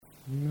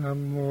นะ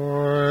โม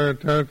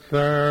ตัสส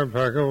ะภ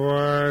ะคะว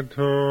ะโต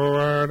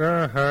อะระ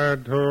หะ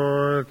โต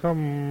สั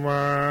มม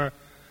า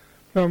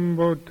สัม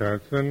พุทธัส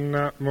สะน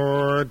ะโม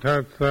ตั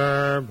สสะ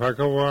ภะค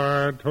ะวะ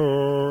โต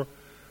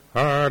อ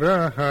ะระ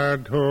หะ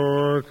โต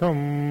สัม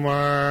ม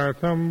า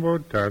สัมพุ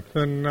ทธัสส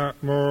ะนะ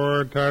โม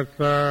ตัสส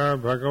ะ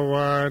ภะคะว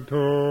ะโต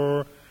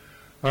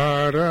อะ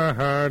ระ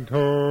หะโต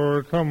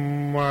สัม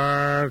มา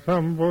สั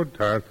มพุท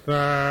ธัสส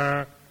ะ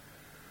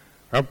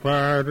อป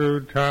ารุ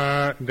ธา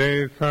เด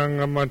สัง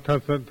อมัทธ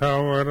สทา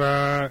วรา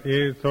อิ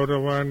โสร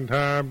วันธ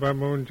าป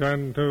มุญชัน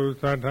ตุ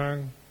สัทัง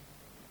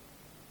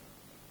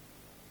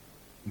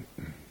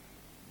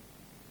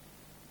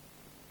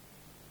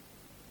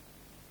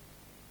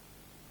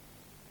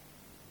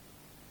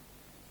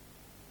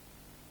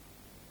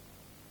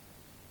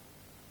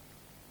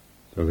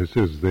So this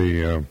is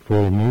the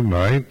full moon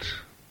night,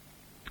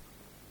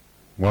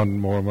 one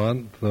more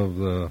month of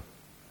the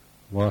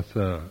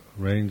Vasa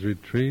Range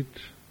Retreat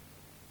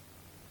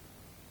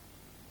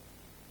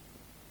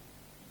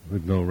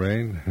with no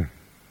rain.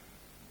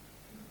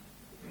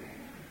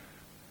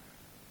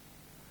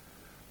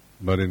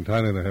 But in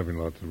Thailand they're having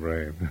lots of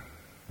rain.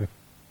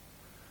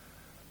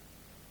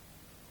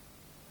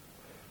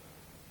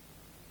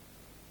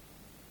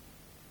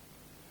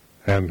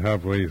 And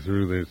halfway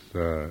through this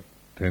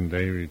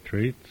 10-day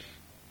retreat,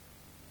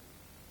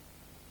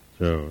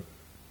 so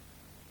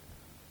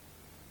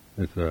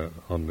it's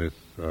on this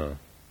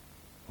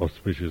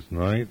auspicious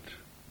night,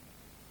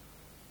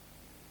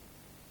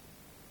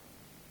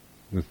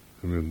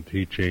 I've been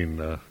teaching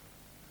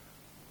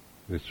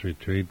this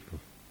retreat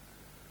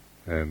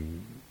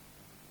and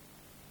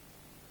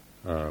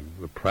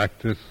the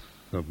practice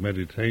of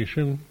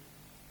meditation,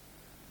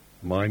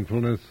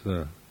 mindfulness,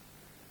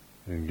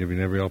 and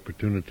giving every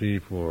opportunity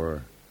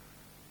for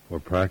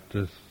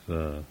practice.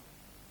 The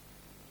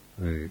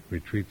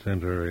retreat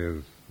center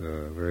is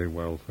a very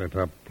well set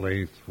up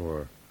place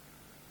for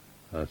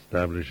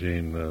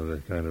establishing the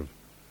kind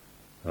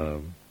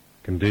of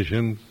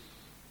conditions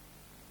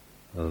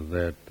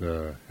that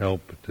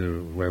help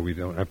to where we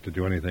don't have to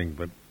do anything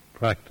but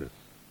practice.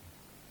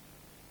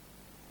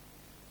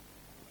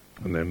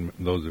 And then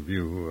those of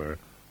you who are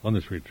on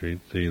this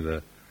retreat see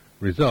the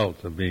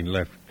results of being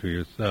left to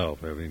yourself,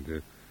 having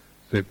to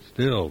sit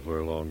still for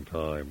a long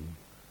time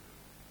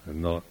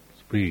and not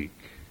speak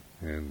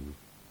and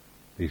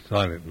be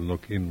silent and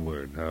look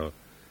inward. How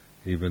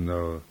even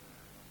though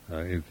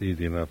it's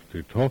easy enough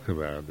to talk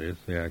about this,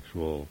 the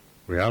actual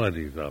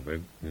realities of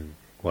it is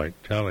quite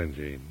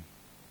challenging,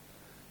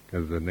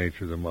 because the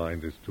nature of the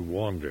mind is to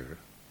wander.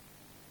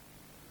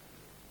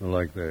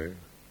 Like the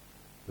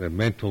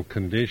mental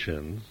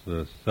conditions,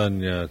 the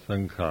sanya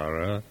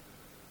sankhara,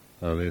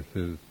 this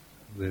is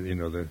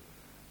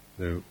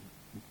the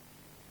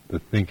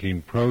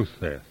thinking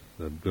process,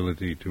 the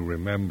ability to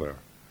remember,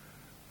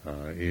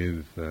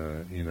 is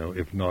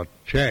if not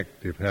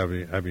checked, if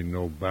having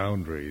no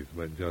boundaries,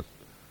 but just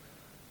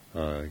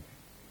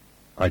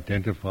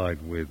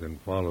identified with and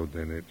followed,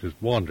 then it just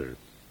wanders,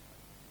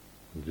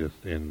 just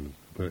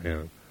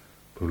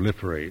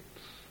proliferates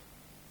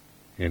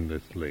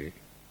endlessly.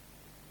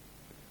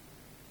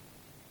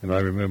 And I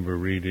remember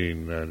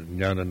reading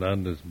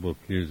Jnanananda's book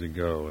years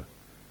ago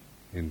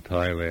in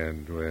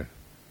Thailand, where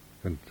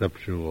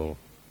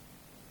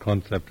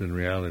concept and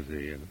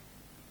reality, and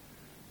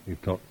he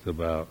talks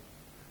about,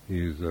 he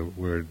used a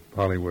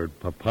Pali word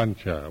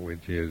papancha,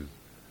 which is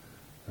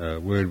a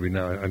word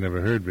I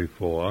never heard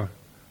before,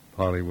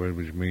 Pali word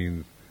which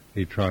means,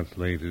 he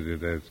translated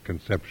it as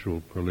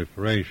conceptual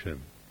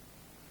proliferation.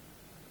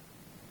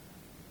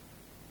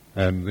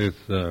 And this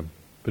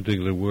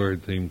particular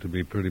word seemed to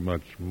be pretty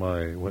much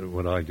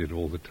what I did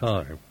all the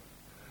time.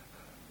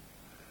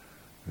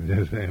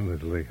 Just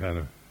endlessly kind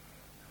of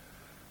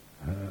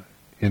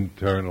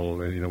internal,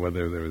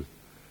 whether there was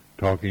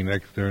talking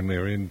externally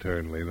or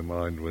internally, the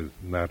mind was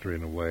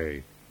nattering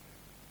away.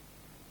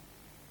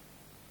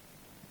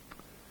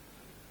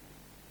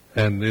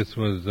 And this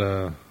was,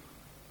 how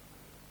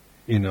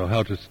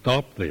to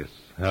stop this,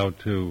 how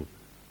to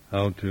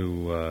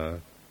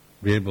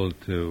be able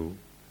to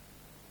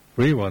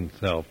free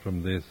oneself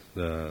from this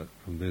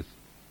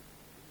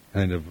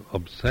kind of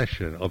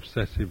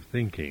obsessive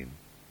thinking.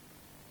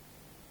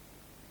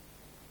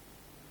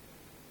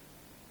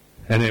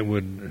 And it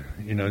would,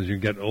 as you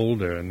get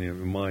older and your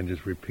mind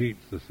just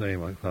repeats the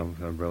same,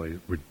 some really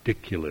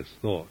ridiculous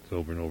thoughts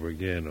over and over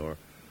again, or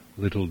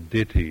little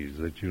ditties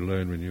that you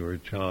learned when you were a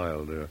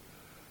child, or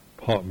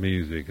pop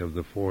music of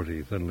the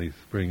 40s suddenly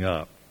spring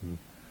up,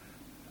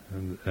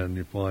 and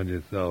you find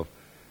yourself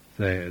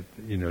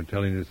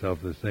telling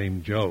yourself the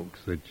same jokes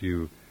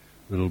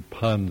little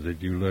puns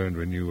that you learned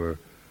when you were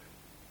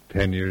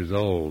 10 years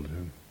old,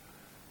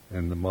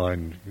 and the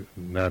mind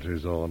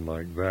natters on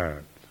like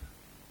that.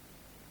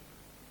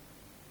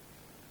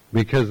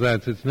 Because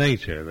that's its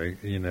nature.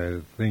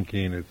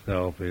 Thinking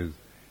itself is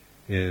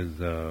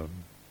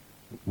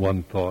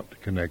one thought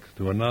connects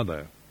to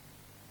another.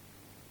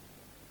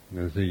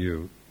 So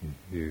you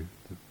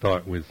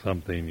start with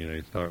something.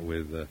 You start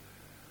with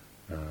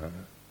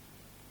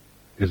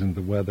isn't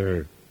the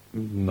weather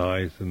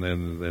nice, and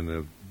then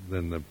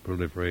the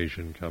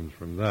proliferation comes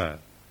from that.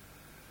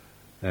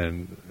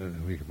 And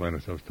we can find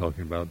ourselves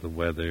talking about the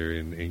weather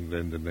in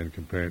England and then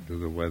compare it to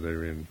the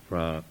weather in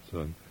France,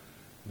 and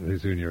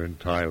soon you're in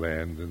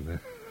Thailand,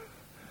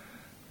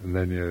 and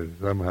then you're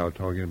somehow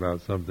talking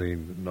about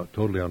something not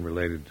totally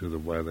unrelated to the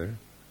weather.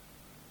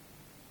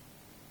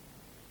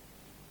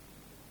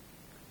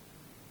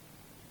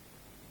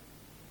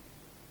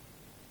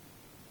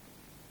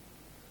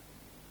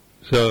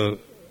 So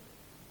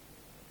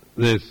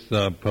this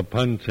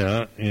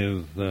papancha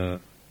is, I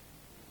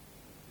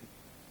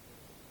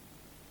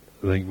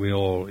think we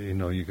all,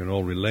 you can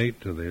all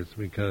relate to this,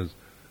 because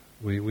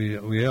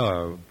we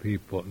are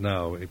people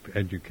now,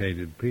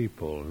 educated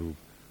people who've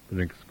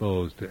been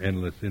exposed to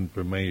endless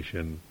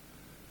information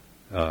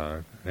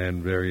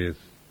and various,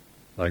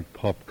 like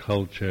pop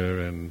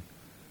culture and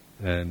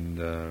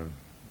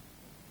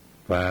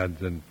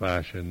fads and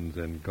fashions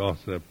and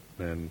gossip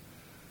and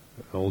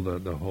all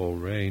the whole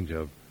range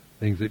of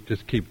things that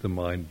just keep the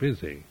mind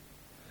busy.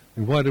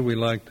 And why do we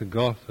like to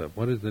gossip?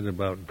 What is it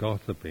about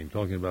gossiping,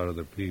 talking about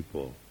other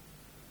people?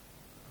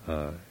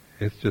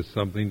 It's just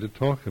something to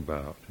talk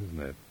about, isn't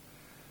it?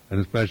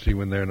 And especially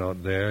when they're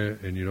not there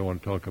and you don't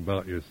want to talk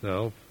about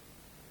yourself.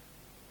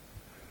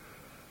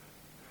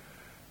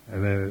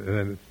 And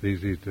then it's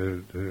easy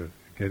to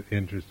get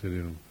interested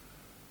in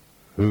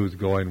who's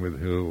going with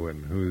who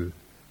and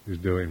who's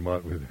doing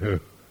what with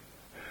who.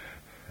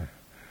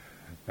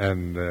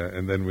 And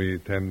then we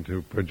tend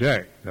to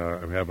project,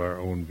 have our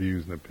own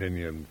views and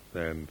opinions,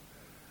 and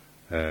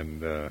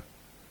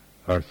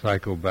our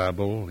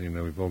psychobabble.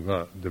 We've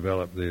all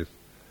developed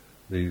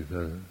these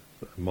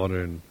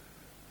modern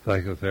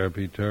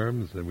psychotherapy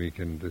terms, and we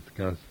can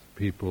discuss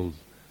people's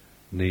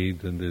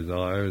needs and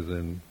desires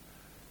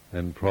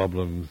and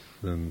problems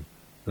and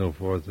so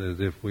forth as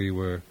if we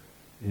were,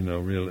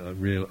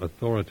 real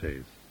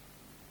authorities.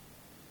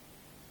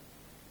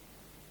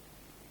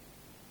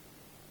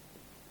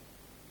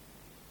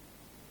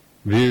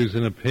 Views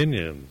and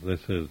opinions.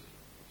 This is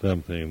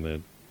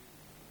something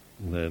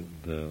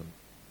that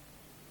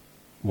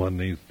one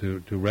needs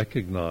to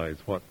recognize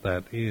what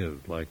that is.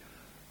 Like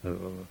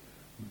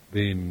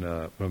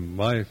being from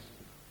my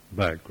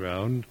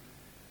background,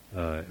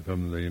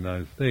 from the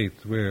United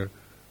States, we're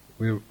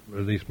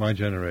at least my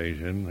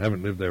generation,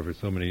 haven't lived there for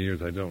so many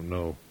years, I don't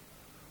know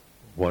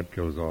what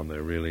goes on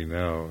there really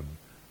now.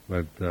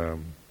 But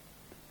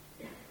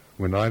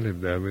when I lived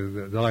there,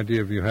 the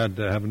idea of you had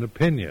to have an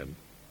opinion.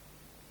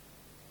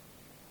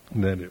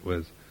 And then it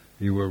was,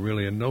 you were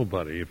really a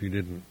nobody if you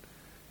didn't,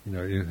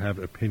 you have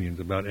opinions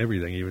about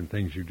everything, even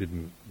things you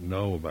didn't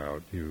know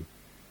about, you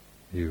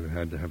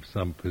had to have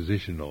some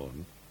position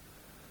on.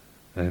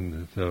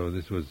 And so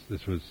this was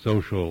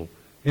social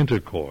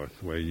intercourse,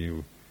 where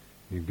you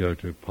go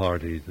to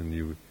parties and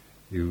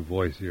you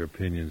voice your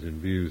opinions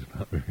and views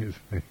about various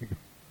things.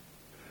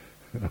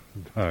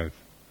 Sometimes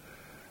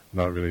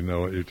not really know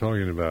what you're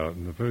talking about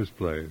in the first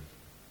place.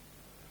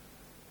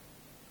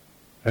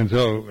 And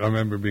so I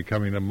remember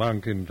becoming a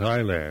monk in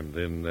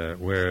Thailand,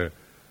 where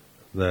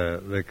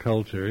the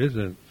culture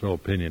isn't so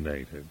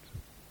opinionated,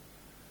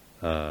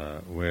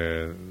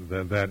 where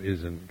that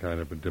isn't kind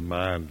of a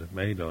demand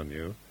made on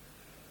you,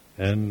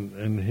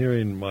 and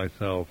hearing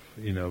myself,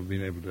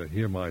 being able to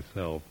hear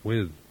myself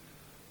with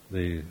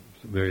the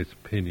various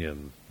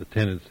opinions, the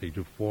tendency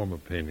to form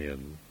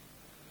opinions,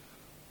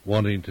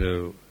 wanting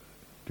to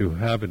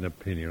have an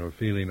opinion or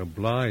feeling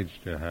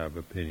obliged to have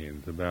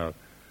opinions about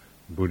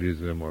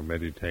Buddhism or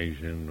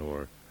meditation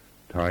or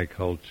Thai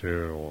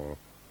culture or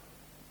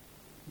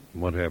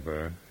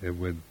whatever, it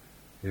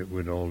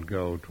would all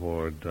go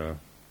toward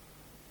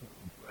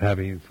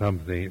having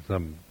something,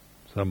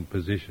 some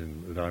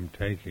position that I'm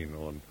taking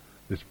on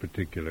this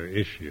particular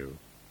issue.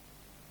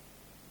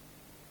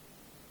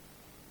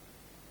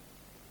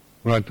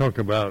 When I talk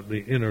about the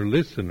inner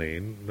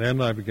listening,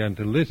 then I began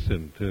to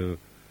listen to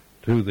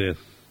this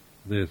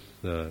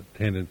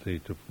tendency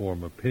to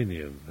form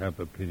opinions, have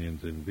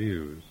opinions and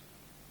views.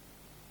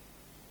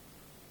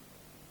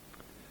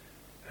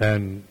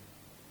 And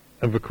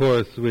of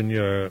course, when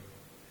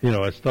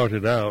I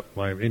started out,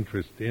 my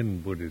interest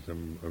in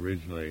Buddhism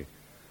originally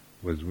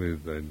was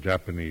with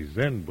Japanese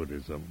Zen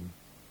Buddhism.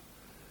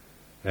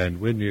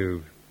 And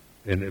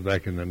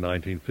back in the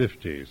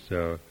 1950s,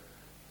 so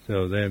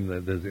then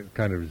the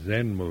kind of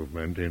Zen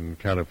movement in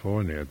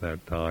California at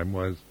that time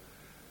was,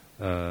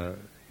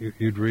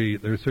 you'd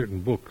read, there are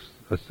certain books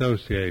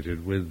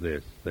associated with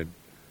this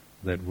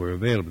that were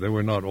available. There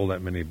were not all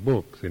that many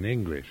books in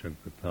English at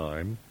the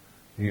time,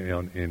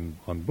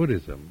 on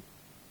Buddhism,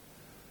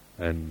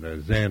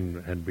 and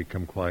Zen had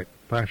become quite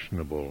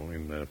fashionable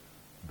in the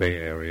Bay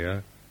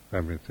Area,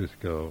 San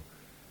Francisco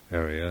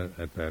area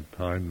at that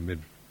time, mid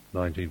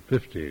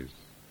 1950s.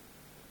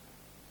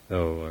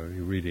 So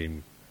you're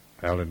reading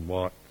Alan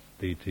Watts,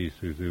 D.T.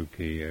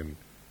 Suzuki, and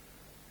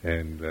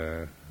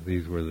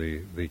these were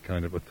the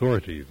kind of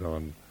authorities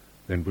on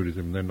Zen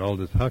Buddhism. Then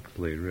Aldous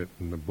Huxley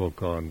written a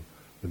book on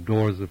the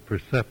doors of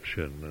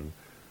perception,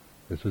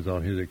 This was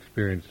on his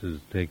experiences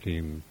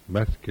taking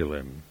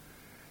mescaline,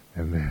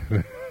 and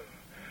then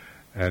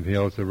and he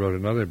also wrote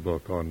another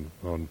book on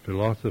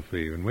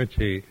philosophy, in which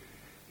he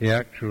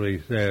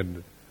actually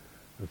said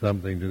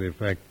something to the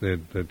effect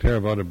that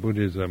Theravada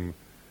Buddhism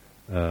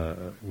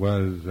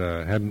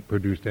hadn't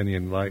produced any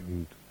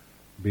enlightened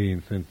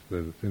being since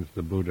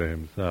the Buddha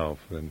himself,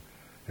 and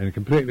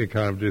completely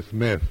kind of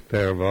dismissed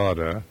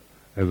Theravada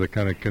as a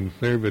kind of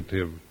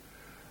conservative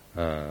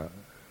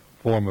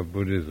form of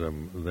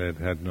Buddhism that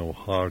had no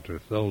heart or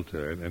soul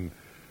to it,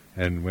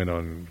 and went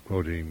on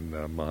quoting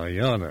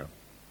Mahayana.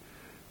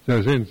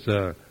 So since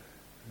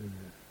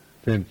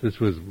this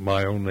was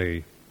my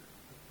only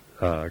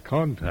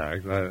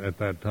contact, at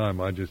that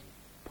time I just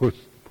put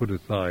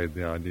aside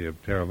the idea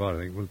of Theravada.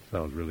 I think, well, it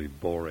sounds really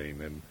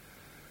boring and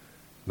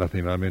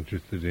nothing I'm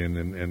interested in,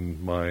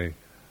 and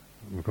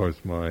of course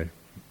my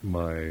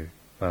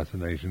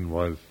fascination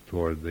was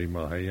toward the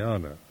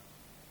Mahayana.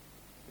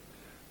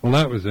 Well,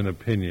 that was an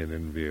opinion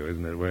in view,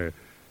 isn't it?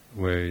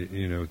 Where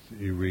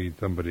you read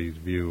somebody's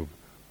view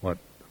of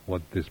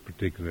what this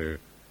particular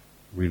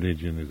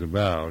religion is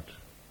about,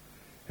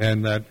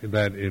 and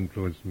that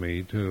influenced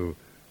me to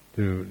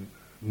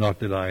not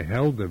that I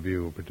held the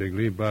view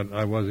particularly, but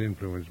I was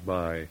influenced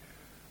by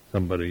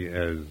somebody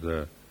as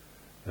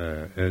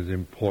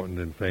important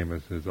and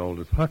famous as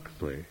Aldous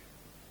Huxley.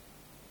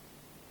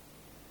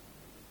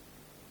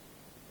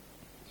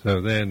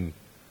 So then,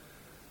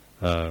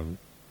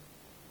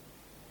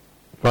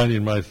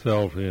 finding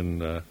myself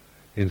in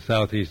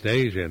Southeast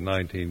Asia in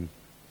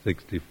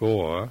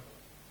 1964,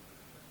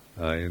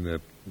 in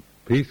the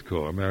Peace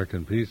Corps,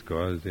 American Peace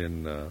Corps, I was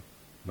in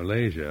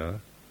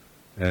Malaysia,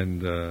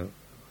 and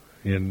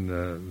in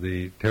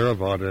the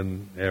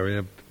Theravadan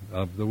area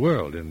of the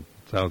world in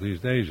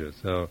Southeast Asia.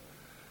 So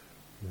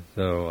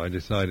I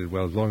decided,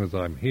 well, as long as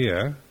I'm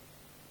here,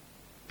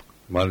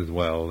 might as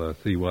well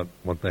see what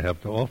they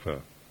have to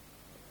offer.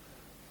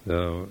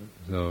 So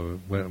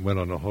went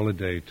on a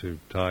holiday to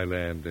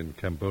Thailand and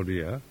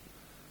Cambodia,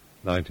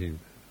 end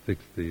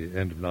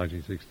of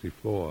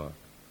 1964,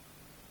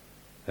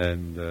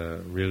 and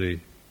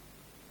really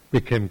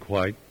became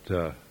quite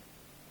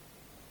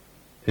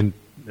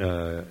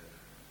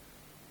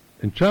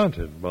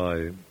enchanted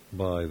by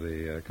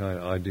the kind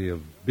of idea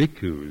of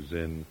bhikkhus,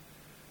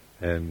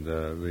 and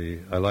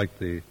I liked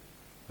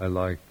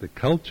the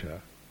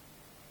culture.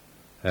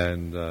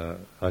 And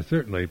I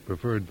certainly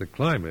preferred the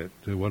climate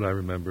to what I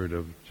remembered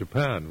of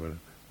Japan when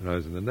I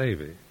was in the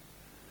Navy.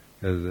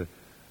 Because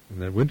in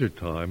the winter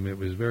time, it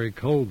was very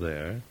cold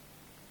there,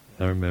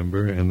 I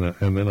remember, and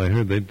then I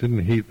heard they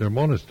didn't heat their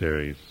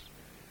monasteries.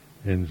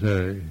 And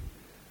so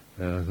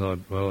I thought,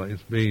 well,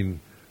 it's being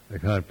the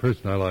kind of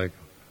person I like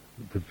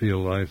to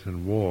feel nice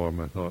and warm.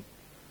 I thought,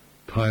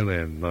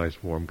 Thailand,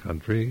 nice warm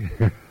country.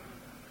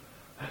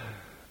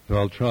 So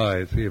I'll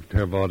try, see if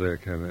Theravada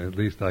at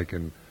least I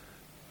can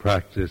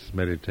practice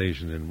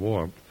meditation in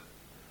warmth,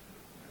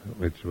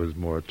 which was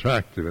more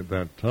attractive at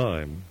that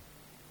time.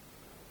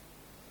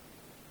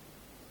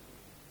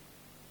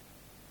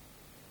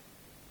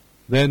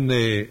 Then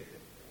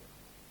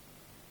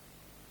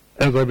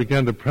as I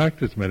began to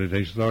practice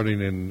meditation, starting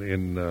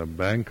in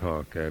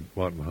Bangkok at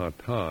Wat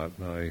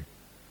Mahathat,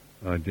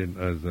 I did,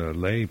 as a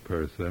lay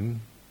person,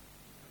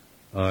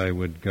 I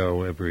would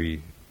go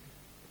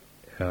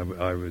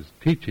I was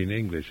teaching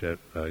English at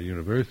a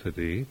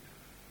university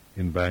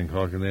in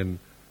Bangkok, and then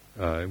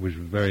it was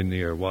very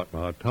near Wat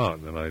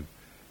Mahathat, and I'd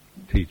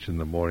teach in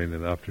the morning,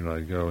 and afternoon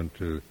I'd go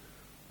into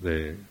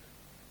the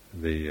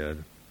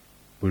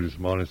Buddhist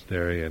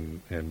monastery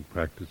and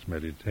practice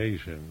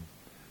meditation.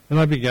 And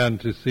I began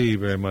to see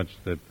very much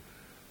that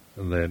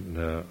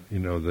the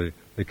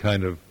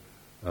kind of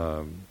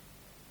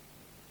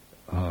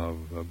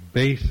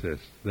basis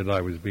that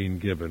I was being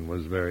given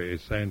was very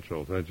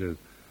essential, such as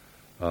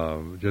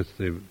just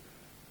the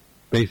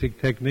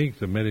basic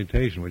techniques of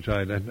meditation, which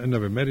I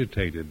never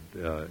meditated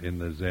in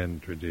the Zen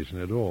tradition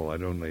at all.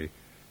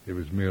 It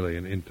was merely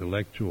an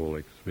intellectual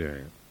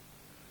experience.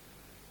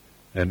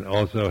 And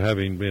also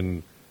having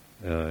been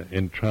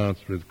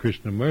entranced with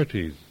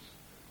Krishnamurti's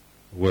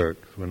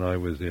works when I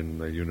was in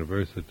the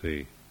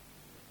university,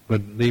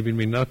 but leaving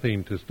me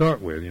nothing to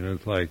start with.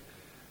 It's like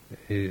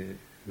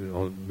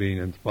being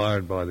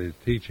inspired by these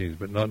teachings,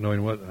 but not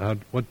knowing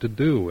what to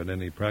do in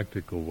any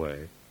practical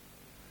way.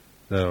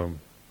 So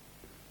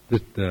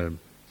just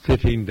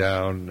sitting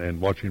down and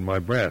watching my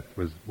breath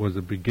was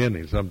a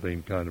beginning,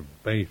 something kind of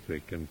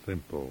basic and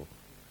simple.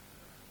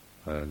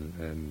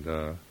 And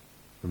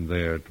from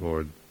there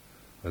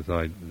as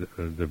I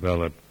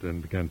developed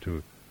and began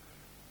to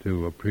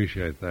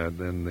appreciate that,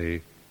 then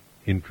the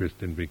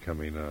interest in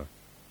becoming a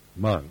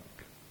monk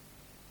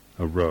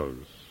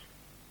arose.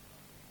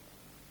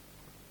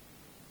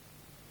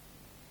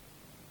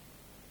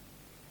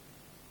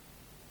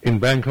 In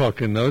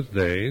Bangkok in those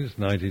days,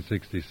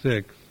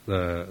 1966,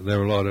 there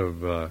were a lot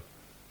of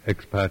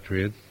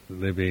expatriates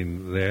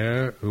living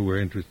there who were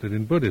interested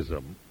in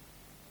Buddhism.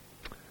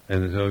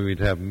 And so we'd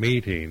have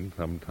meetings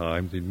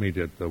sometimes. We'd meet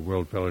at the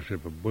World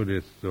Fellowship of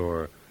Buddhists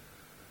or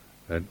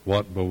at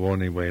Wat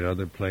Bawoniway and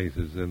other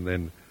places, and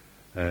then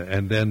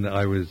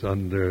I was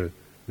under.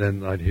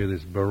 Then I'd hear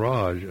this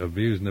barrage of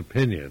views and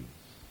opinions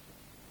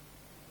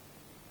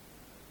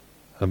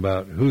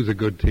about who's a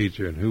good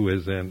teacher and who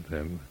isn't,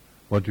 and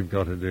what you've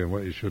got to do and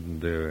what you shouldn't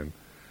do,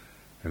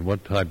 and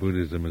what Thai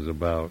Buddhism is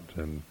about,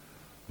 and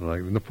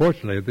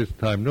unfortunately at this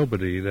time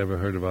nobody had ever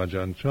heard of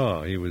Ajahn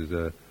Chah. He was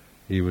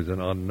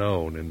an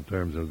unknown in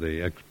terms of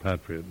the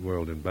expatriate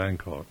world in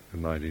Bangkok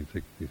in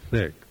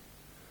 1966.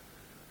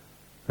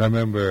 I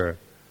remember,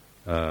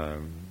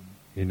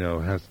 starting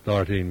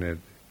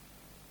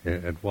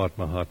at Wat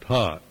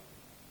Mahathat,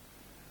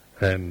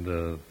 and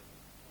the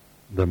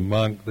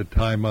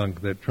Thai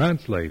monk that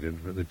translated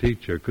for the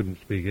teacher couldn't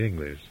speak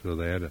English, so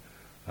they had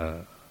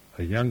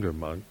a younger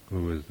monk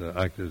who was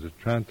acted as a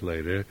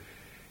translator.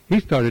 He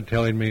started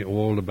telling me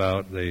all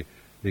about the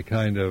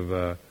kind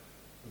of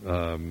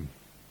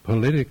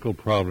political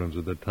problems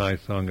of the Thai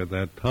Sangha at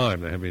that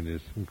time. They're having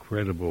this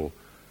incredible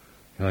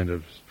kind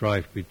of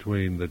strife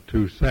between the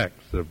two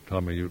sects of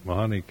Thammayut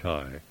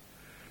Mahanikai,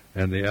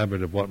 and the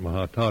abbot of Wat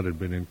Mahathat had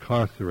been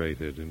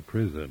incarcerated in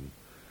prison,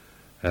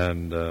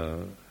 and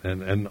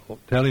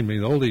telling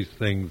me all these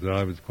things that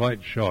I was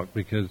quite shocked,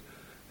 because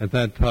at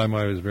that time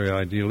I was very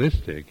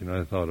idealistic,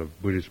 I thought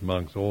of Buddhist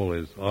monks all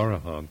as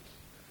arahants,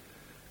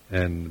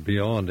 and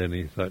beyond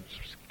any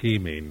such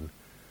scheming,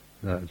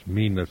 such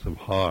meanness of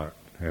heart,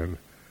 and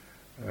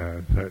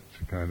such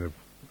kind of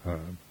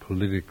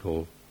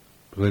political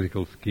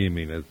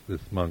scheming as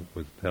this monk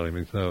was telling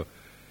me. So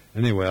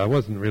anyway, I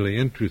wasn't really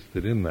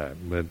interested in that,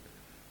 but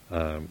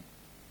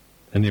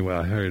anyway,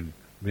 I heard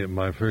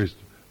my first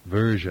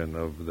version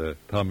of the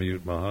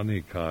Thammayut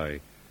Mahanikai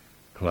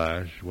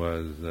clash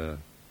was,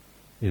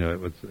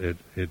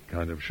 it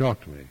kind of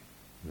shocked me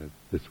that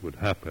this would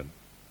happen,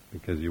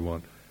 because you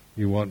want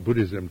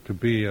Buddhism to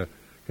be a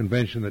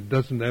convention that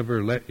doesn't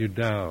ever let you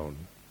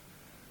down,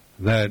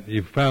 that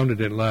you've found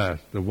it at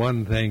last, the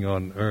one thing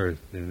on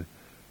earth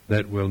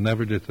that will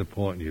never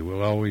disappoint you,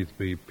 will always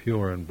be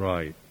pure and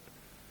bright,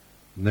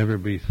 never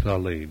be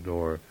sullied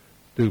or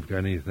stoop to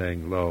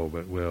anything low,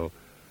 but will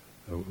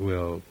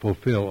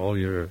fulfill all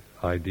your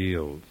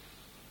ideals.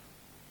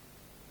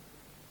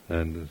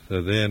 And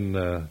so then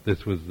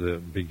this was the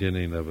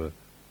beginning of a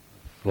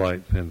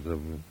slight sense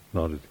of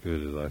not as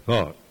good as I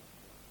thought.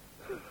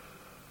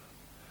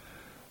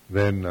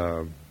 Then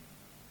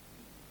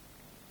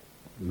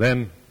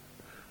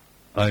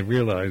I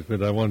realized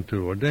that I wanted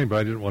to ordain, but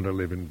I didn't want to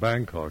live in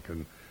Bangkok,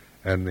 and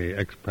the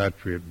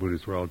expatriate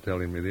Buddhists were all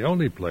telling me the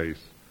only place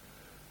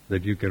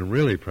that you can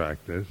really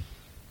practice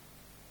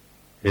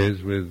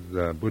is with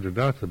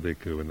Buddhadasa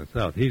Bhikkhu in the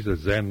south. He's a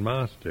Zen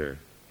master,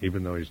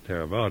 even though he's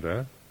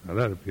Theravada. Now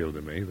that appealed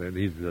to me, that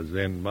he's a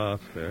Zen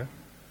master.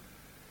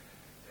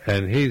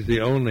 And he's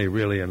the only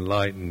really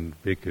enlightened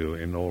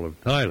bhikkhu in all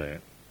of Thailand.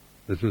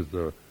 This was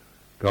the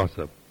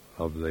gossip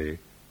of the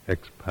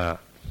expats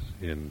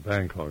in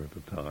Bangkok at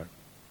the time.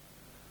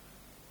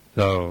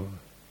 So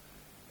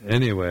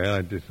anyway,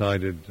 I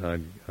decided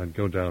I'd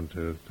go down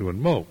to Suan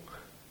Mok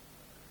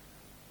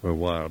for a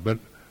while. But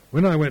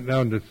when I went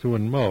down to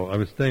Suan Mok, I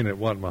was staying at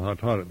Wat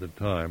Mahathat at the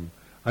time.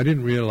 I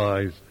didn't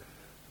realize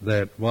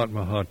that Wat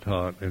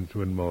Mahathat and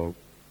Suan Mok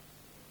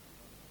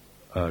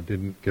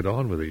didn't get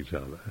on with each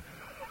other.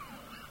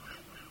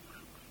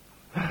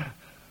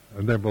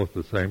 And they're both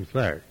the same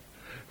sect.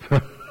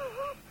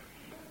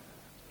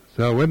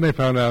 So when they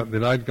found out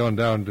that I'd gone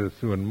down to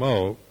Suan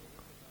Mok,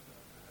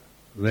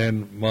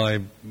 then my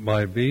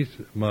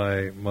visa,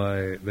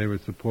 they were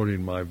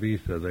supporting my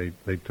visa.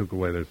 They took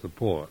away their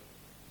support.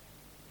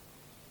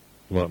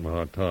 Wat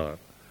Mahathat.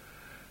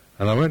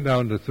 And I went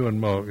down to Suan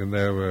Mok, and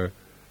there were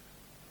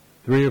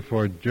 3 or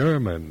 4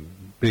 German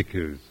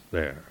bhikkhus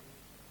there.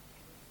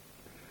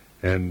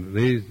 And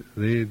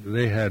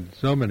they had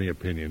so many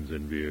opinions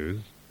and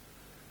views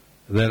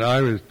that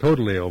I was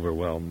totally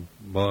overwhelmed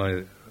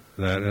by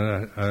that.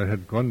 And I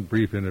had one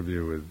brief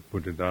interview with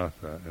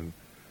Buddhadasa, and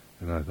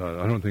I thought,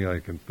 I don't think I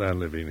can stand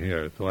living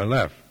here. So I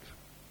left,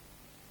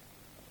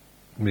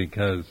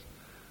 because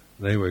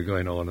they were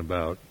going on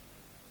about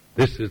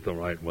this is the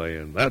right way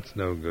and that's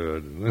no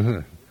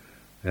good.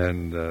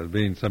 And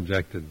being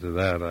subjected to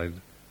that,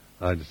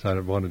 I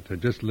decided I wanted to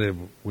just live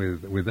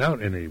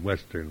without any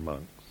Western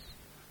monks.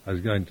 I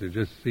was going to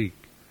just seek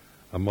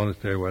a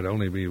monastery where I'd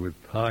only be with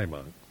Thai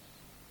monks.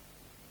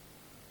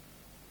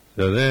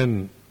 So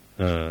then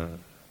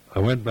I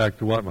went back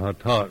to Wat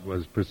Mahathat,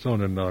 was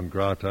persona non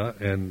grata,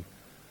 and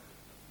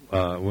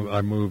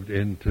I moved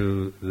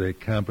into the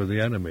camp of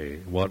the enemy,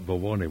 Wat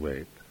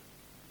Bawoniway,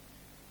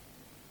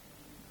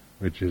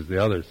 which is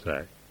the other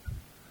sect,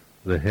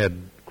 the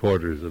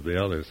headquarters of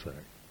the other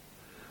sect.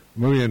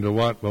 Moving into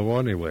Wat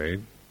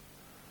Bawoniway,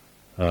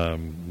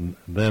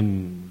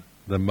 then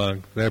the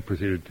monk there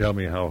proceeded to tell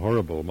me how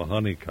horrible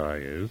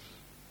Mahanikai is,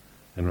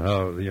 and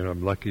how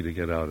I'm lucky to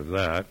get out of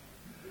that,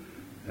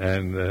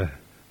 and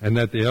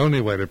that the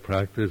only way to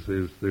practice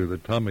is through the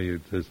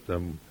Thammayut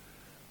system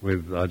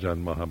with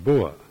Ajahn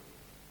Mahabua.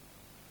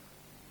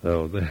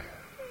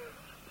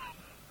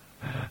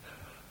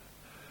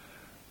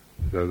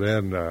 So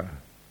then I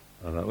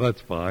thought, well,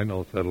 that's fine,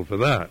 I'll settle for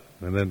that.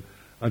 And then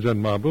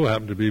Ajahn Mabu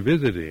happened to be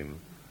visiting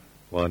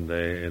one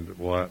day in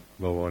Wat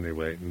Bhuwan,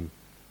 and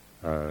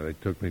they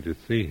took me to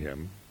see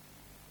him.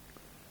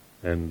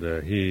 And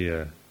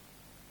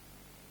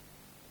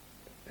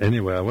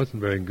anyway, I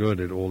wasn't very good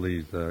at all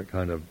these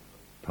kind of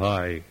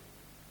Thai,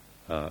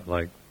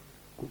 like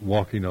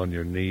walking on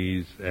your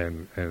knees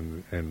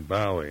and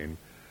bowing.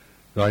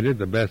 So I did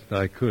the best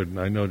I could, and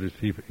I noticed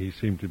he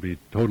seemed to be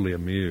totally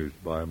amused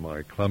by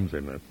my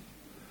clumsiness.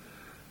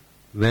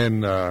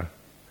 Then,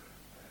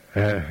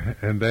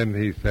 and then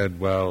he said,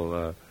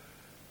 well,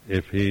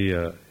 if he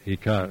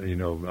can't,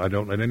 I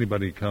don't let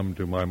anybody come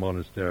to my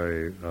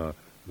monastery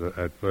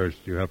at first.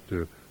 You have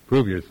to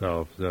prove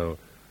yourself. So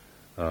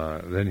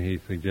then he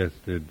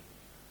suggested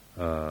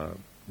that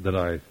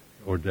I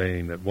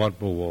ordain at Wat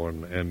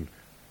Bhuwan and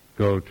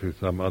go to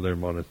some other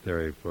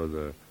monastery for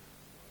the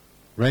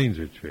rains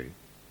retreat.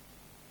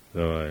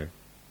 So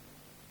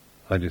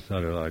I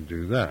decided I'd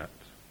do that.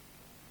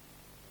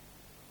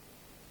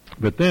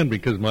 But then,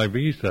 because my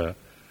visa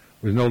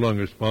was no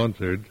longer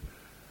sponsored,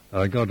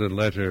 I got a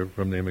letter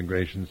from the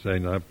immigration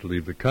saying I have to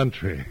leave the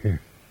country.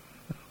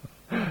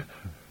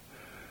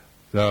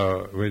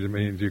 So, which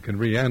means you can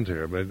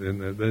re-enter, but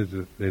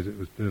to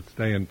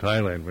stay in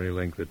Thailand for any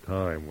length of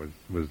time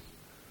was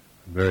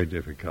very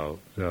difficult.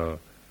 So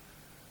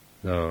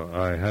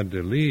I had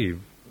to leave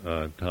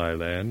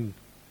Thailand,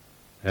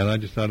 and I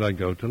decided I'd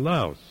go to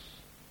Laos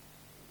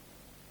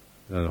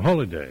on a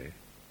holiday.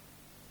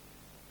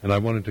 And I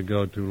wanted to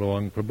go to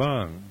Luang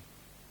Prabang.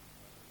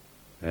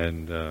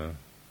 And so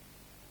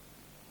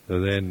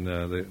then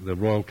the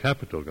royal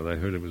capital, because I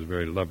heard it was a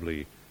very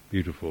lovely,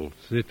 beautiful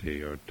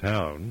city or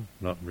town,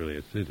 not really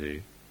a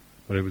city,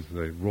 but it was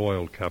the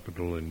royal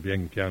capital, and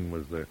Vientiane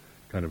was the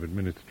kind of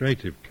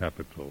administrative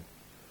capital.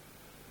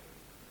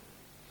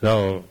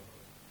 So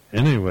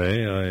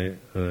anyway,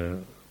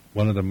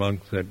 one of the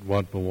monks at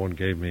Wat Bhuwan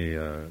gave me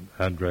an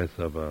address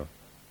of a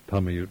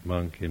Thamayut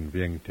monk in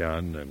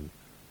Vientiane,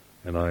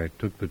 and I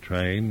took the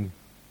train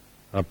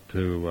up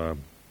to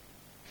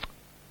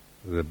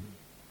the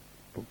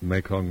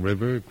Mekong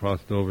River,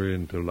 crossed over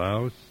into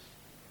Laos,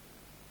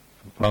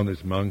 found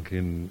this monk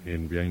in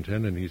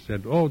Vientiane, and he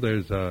said, "Oh,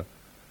 there's a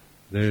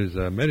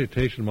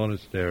meditation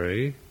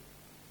monastery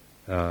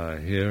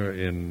here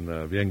in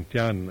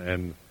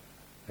Vientiane,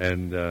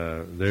 and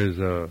there's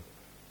a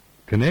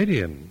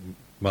Canadian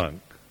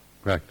monk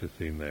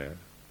practicing there."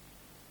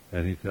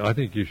 And he said, "I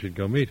think you should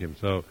go meet him."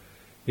 So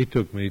he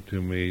took me to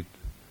meet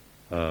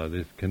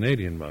this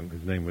Canadian monk.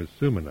 His name was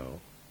Sumino.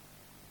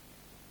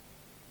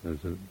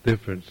 There's a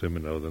different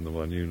Sumino than the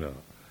one you know.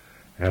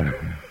 And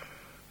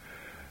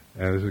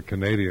there's a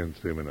Canadian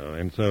Sumino.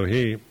 And so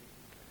he'd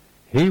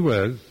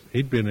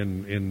been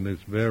in this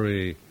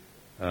very,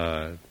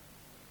 very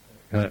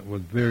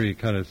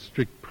kind of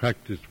strict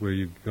practice where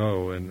you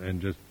go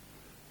and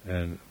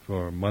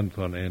for a month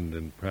on end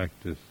and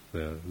practice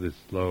this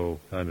slow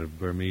kind of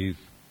Burmese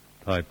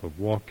type of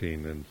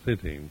walking and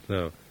sitting.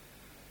 So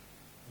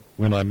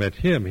when I met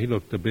him, he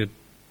looked a bit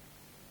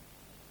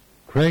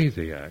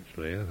crazy,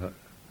 actually.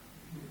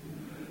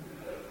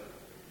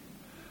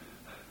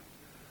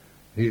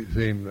 He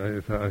seemed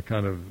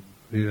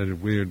he had a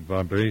weird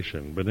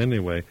vibration. But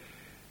anyway,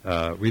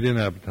 we didn't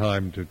have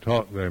time to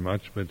talk very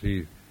much, but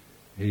he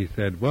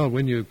said, "Well,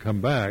 when you come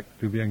back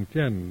to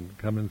Vientiane,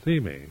 come and see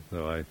me."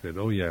 So I said,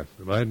 "Oh, yes."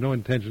 But I had no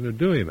intention of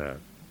doing that.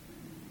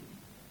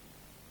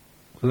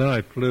 So then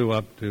I flew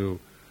up to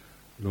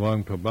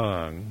Luang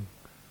Prabang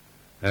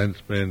and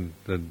spent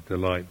a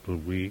delightful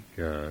week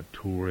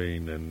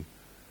touring and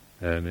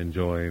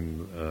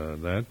enjoying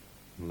that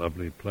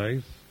lovely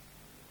place.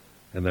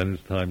 And then it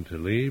was time to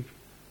leave.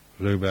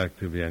 Flew back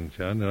to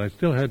Vientiane, and I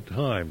still had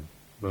time,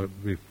 but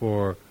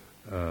before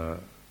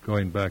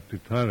going back to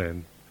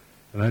Thailand,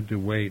 and I had to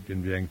wait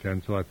in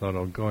Vientiane. So I thought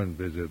I'll go and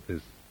visit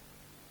this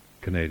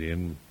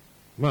Canadian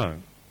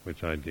monk,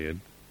 which I did.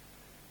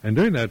 And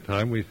during that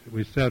time, we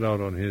sat out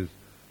on his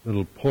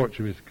little porch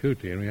of his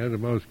kuti, and we had a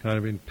most kind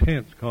of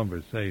intense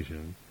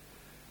conversation.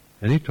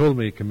 And he told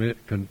me,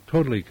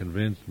 totally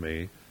convinced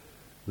me,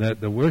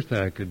 that the worst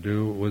I could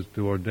do was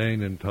to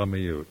ordain in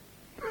Thamayut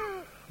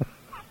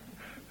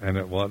and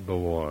at Wat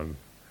Bhuwan,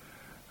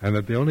 and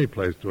that the only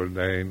place to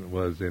ordain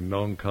was in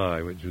Nong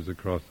Khai, which was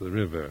across the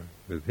river,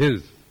 with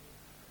his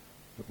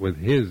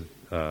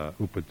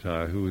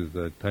upachar, who was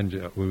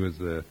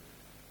the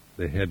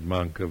head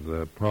monk of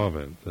the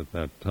province at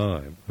that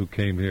time, who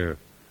came here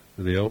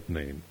to the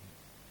opening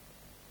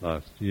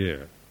last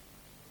year.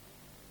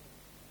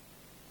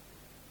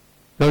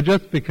 So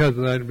just because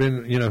I'd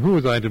been, who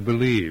was I to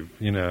believe?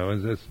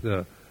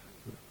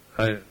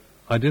 I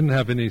didn't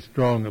have any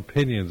strong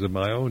opinions of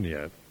my own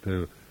yet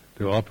to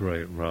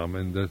operate from,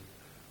 and just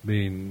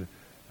being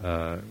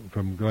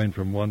from going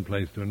from one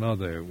place to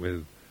another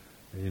with,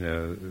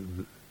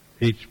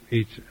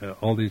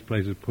 all these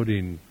places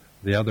putting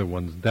the other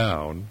ones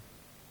down.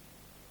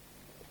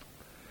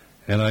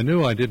 And I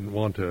knew I didn't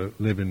want to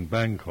live in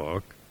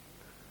Bangkok,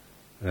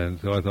 and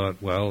so I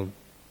thought, well,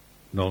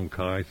 Nong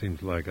Khai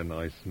seems like a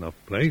nice enough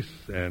place,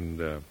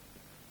 and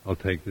I'll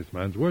take this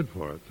man's word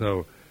for it.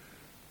 So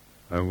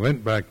I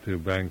went back to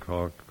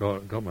Bangkok,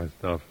 got my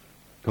stuff,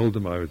 told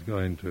them I was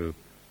going to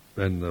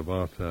spend the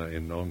Vasa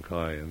in Nong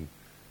Khai, and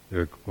they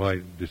were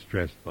quite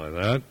distressed by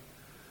that,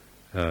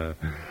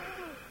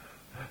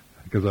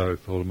 because I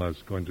told them I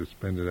was going to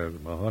spend it at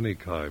Mahani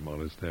Khai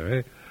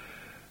monastery,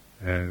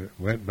 and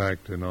went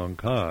back to Nong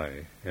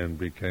Khai and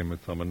became a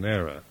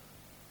Samanera.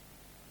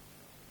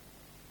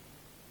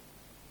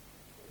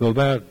 So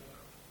that,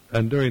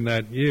 and during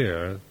that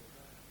year,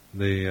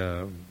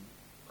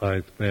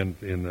 I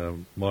spent in a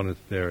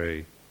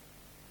monastery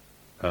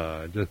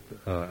just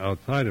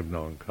outside of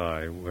Nong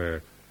Khai,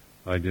 where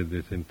I did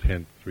this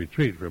intense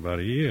retreat for about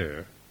a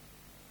year,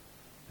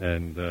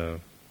 and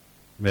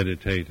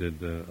meditated,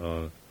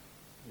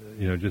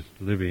 just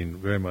living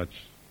very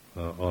much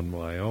on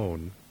my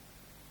own,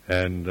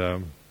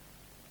 and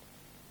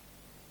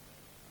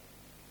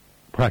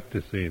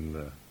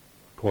practicing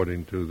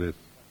according to this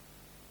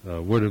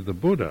word of the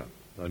Buddha.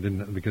 I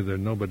didn't, because there's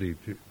nobody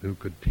who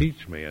could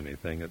teach me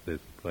anything at this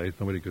place.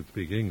 Nobody could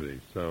speak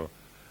English, so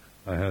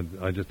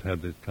I just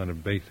had this kind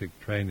of basic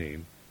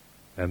training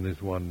and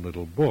this one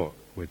little book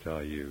which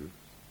I used.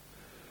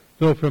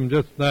 So from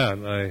just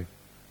that,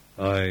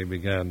 I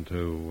began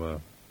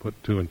to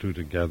put two and two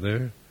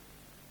together,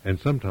 and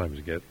sometimes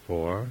get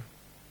 4,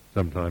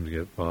 sometimes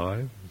get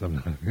 5,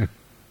 sometimes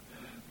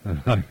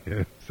I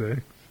get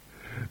 6,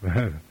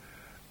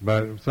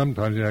 but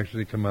sometimes you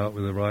actually come out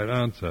with the right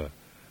answer.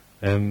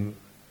 And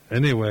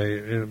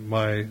anyway,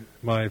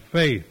 my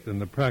faith in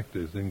the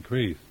practice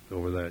increased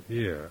over that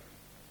year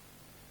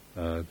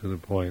to the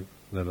point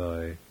that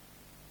I,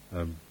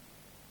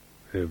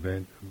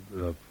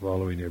 the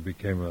following year,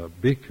 became a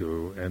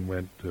bhikkhu and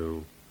went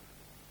to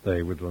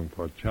stay with Luang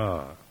Por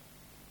Chah.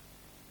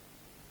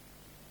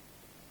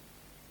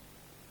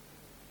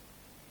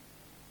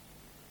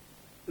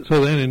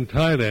 So then in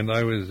Thailand,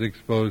 I was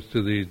exposed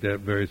to these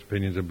various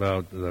opinions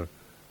about the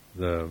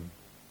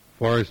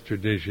forest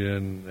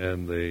tradition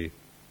and the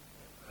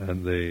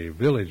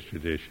village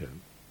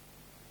tradition,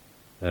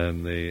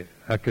 and the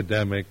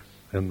academics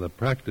and the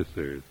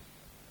practicers,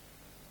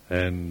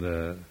 and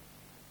the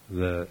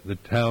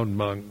town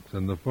monks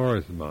and the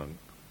forest monks,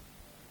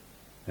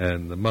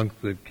 and the monks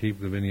that keep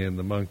the Vinaya and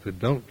the monks that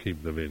don't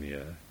keep the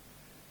Vinaya,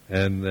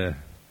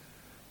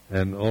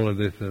 and all of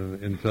this,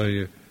 and so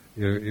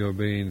you're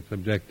being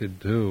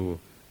subjected to,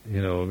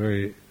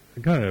 very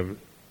kind of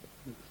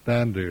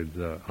standards,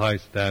 high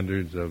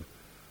standards of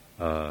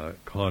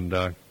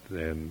conduct,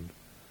 and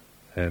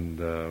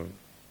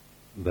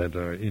that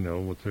are,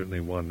 certainly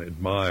one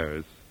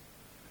admires.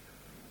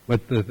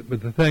 But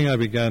the thing I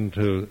began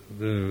to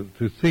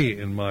see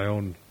in my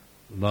own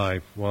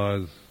life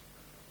was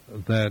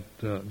that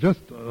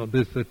just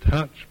this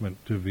attachment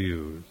to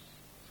views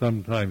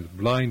sometimes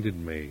blinded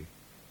me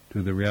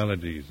to the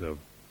realities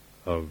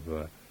of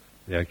the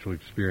actual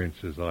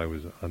experiences I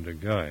was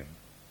undergoing.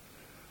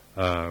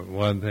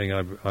 One thing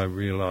I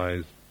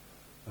realized,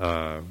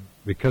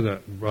 because I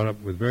brought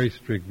up with very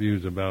strict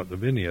views about the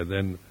Vinaya,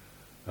 then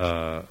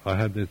I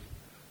had this.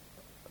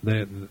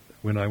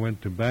 When I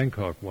went to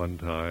Bangkok one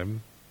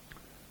time,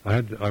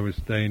 I was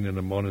staying in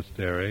a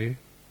monastery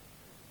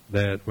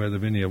where the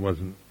Vinaya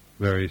wasn't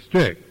very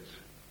strict,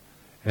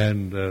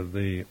 and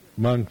the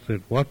monks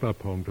at Wat Pah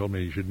Pong told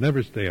me you should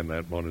never stay in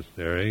that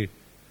monastery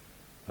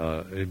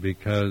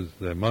because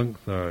the monks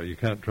you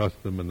can't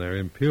trust them and they're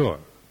impure.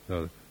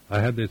 So I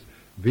had this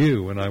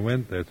view when I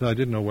went there, so I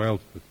didn't know where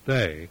else to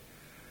stay.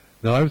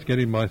 Now I was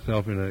getting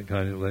myself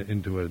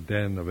into a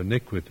den of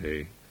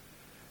iniquity,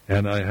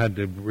 and I had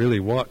to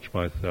really watch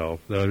myself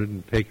that I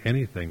didn't take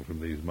anything from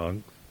these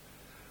monks.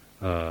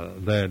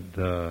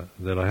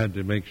 That I had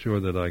to make sure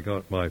that I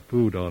got my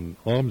food on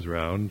alms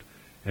round,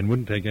 and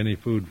wouldn't take any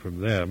food from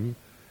them,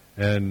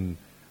 and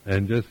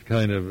just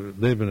kind of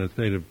live in a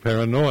state of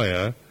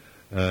paranoia,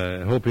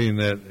 hoping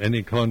that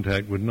any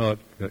contact would not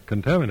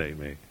contaminate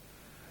me.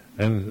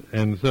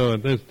 And so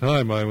at this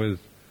time I was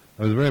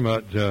very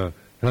much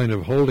kind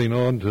of holding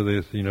on to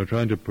this,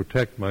 trying to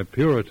protect my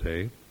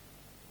purity.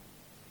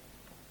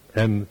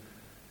 And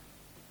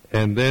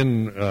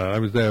then I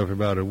was there for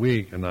about a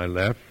week, and I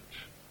left.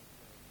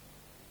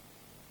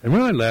 And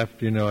when I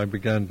left,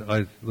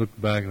 I looked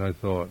back and I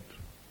thought,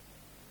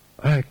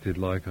 I acted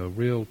like a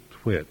real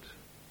twit.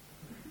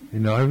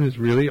 I was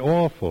really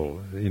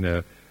awful.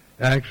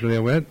 Actually I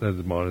went to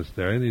the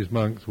monastery, and these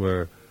monks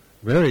were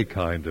very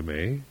kind to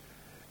me.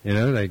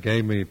 They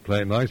gave me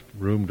a nice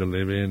room to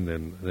live in,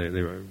 and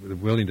they were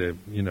willing to,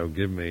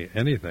 give me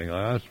anything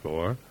I asked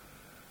for,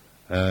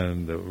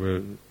 and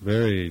were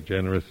very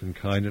generous and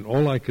kind. And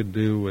all I could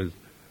do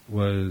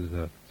was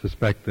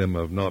suspect them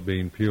of not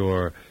being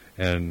pure,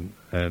 and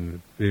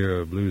fear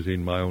of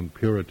losing my own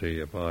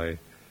purity if I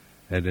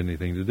had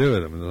anything to do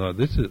with them. And I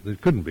thought,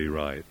 it couldn't be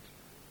right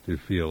to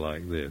feel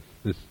like this.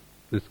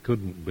 This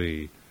couldn't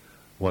be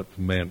what's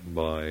meant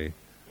by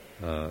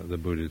the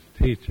Buddha's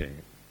teaching.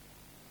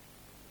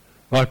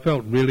 I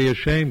felt really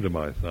ashamed of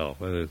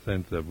myself. I had a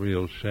sense of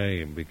real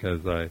shame,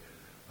 because I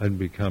I'd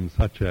become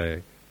such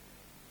a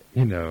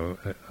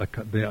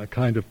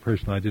kind of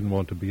person I didn't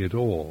want to be at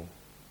all,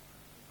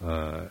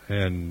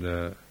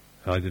 and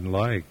I didn't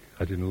like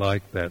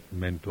that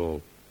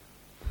mental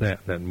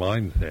set, that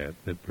mindset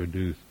that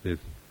produced this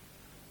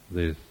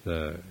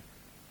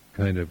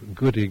kind of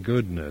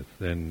goodness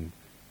and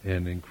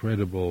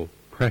incredible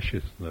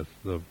preciousness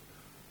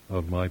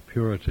of my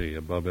purity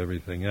above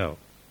everything else.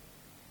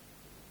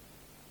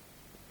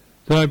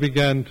 So I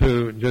began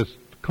to just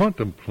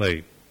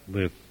contemplate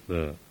this,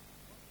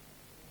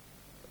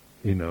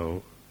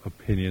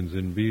 opinions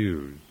and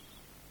views.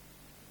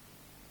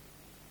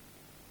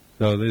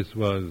 So this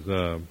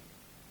was,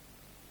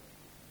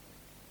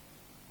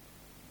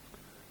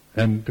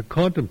 and to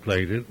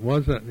contemplate it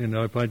wasn't,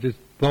 if I just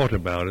thought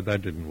about it,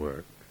 that didn't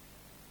work.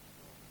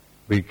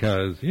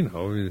 Because,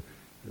 the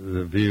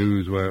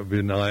views were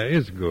Vinaya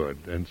is good,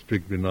 and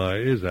strict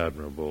Vinaya is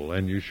admirable,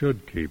 and you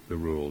should keep the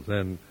rules.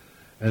 And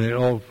it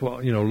all,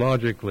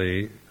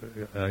 logically,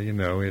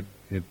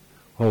 it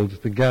holds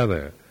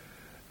together.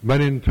 But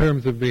in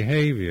terms of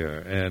behavior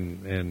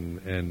and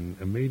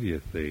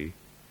immediacy,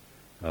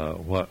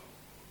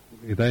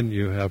 then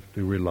you have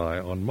to rely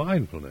on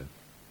mindfulness,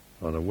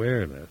 on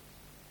awareness.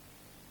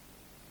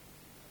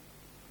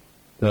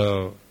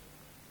 So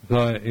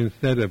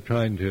instead of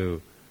trying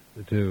to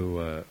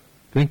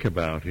think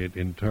about it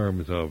in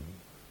terms of,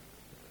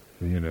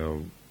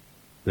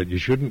 that you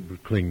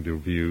shouldn't cling to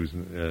views,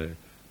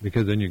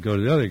 because then you go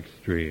to the other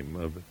extreme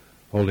of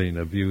holding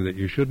a view that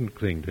you shouldn't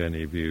cling to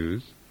any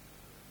views.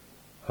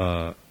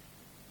 I've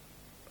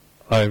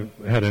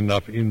had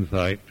enough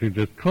insight to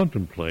just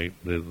contemplate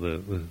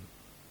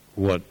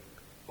what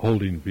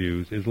holding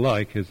views is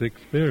like as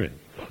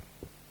experience.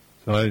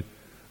 So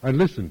I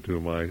listened to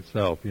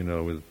myself,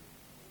 with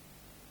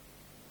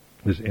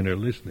this inner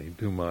listening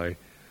to my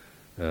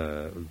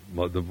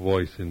the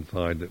voice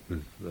inside that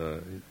was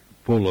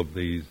full of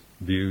these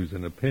views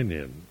and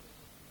opinions,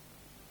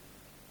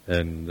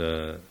 and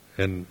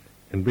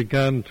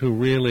began to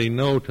really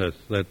notice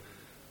that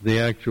the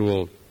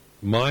actual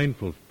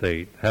mindful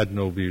state had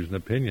no views and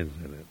opinions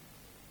in it.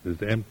 It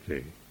was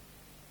empty.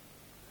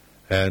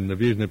 And the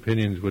views and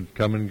opinions would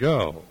come and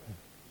go.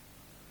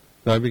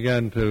 So I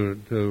began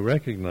to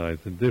recognize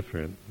the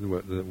difference,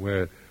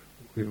 where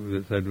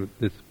it said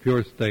this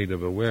pure state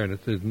of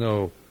awareness, there's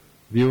no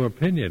view or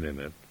opinion in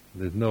it.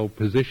 There's no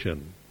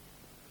position.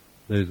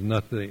 There's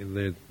nothing.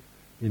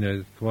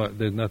 There's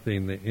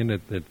nothing in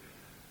it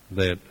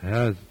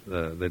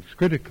that's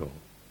critical.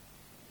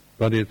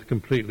 But it's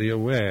completely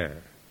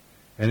aware,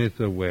 and it's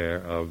aware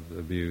of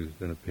the views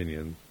and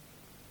opinions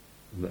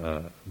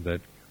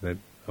that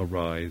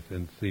arise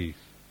and cease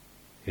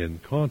in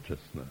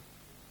consciousness.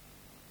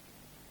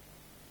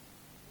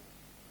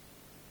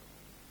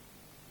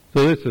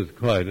 So this is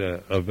quite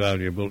a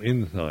valuable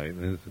insight,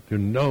 is to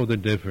know the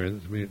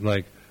difference.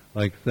 Like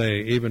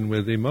say, even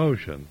with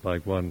emotions,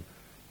 like one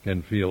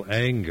can feel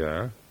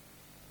anger,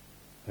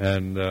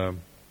 and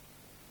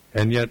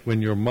yet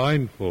when you're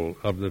mindful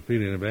of the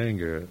feeling of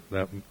anger,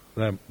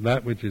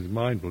 that which is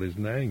mindful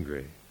isn't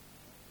angry.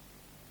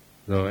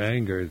 So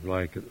anger is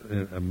like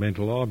a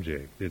mental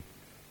object. It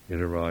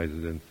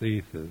arises and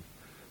ceases.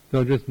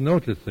 So just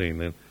noticing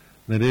that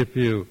if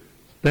you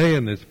stay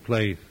in this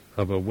place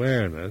of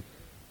awareness,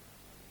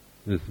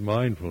 this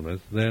mindfulness,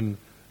 then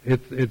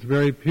it's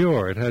very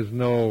pure. It has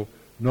no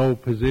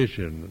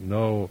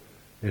position,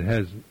 it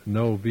has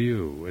no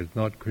view. It's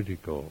not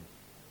critical.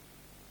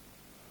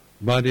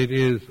 But it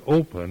is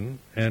open,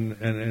 but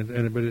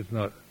it's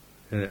not.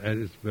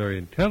 And it's very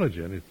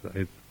intelligent.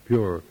 It's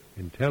pure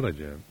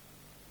intelligence.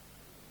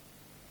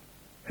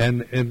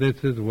 And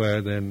this is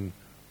where then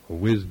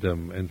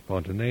wisdom and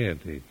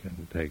spontaneity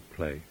can take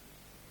place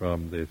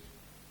from this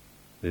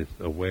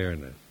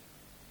awareness.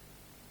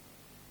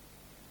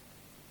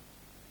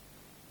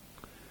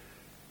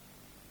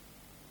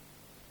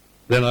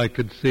 Then I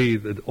could see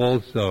that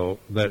also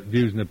that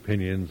views and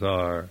opinions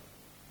are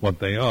what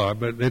they are,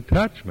 but the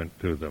attachment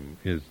to them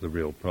is the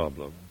real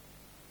problem,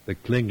 the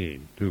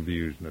clinging to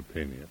views and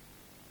opinions.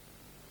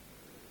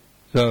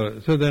 So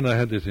then I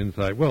had this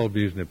insight, well,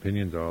 views and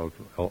opinions are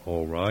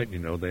all right,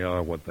 they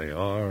are what they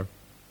are,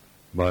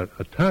 but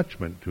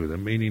attachment to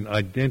them, meaning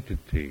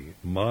identity,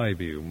 my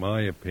view,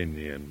 my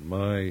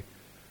opinion,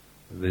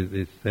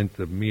 this sense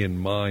of me and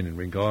mine in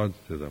regards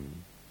to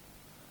them.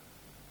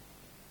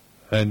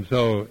 And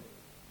so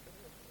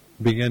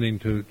beginning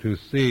to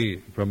see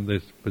from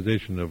this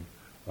position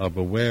of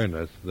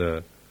awareness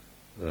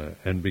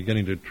and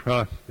beginning to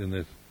trust in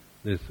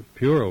this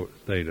pure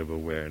state of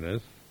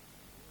awareness,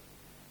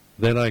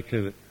 then I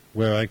could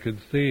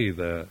see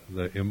the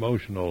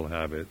emotional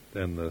habits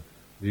and the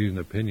views and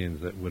opinions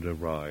that would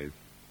arise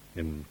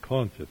in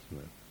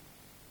consciousness.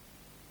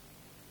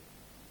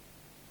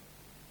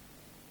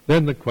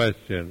 Then the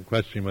questioning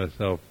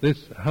myself,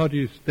 how do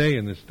you stay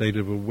in this state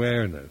of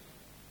awareness?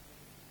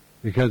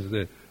 Because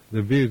the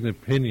views and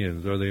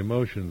opinions or the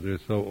emotions are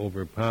so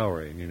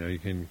overpowering,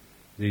 it's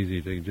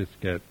easy to just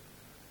get,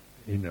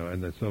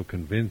 and they're so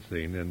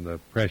convincing, and the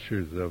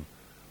pressures of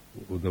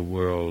the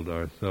world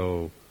are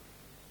so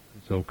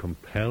so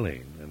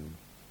compelling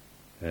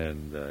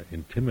and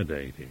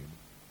intimidating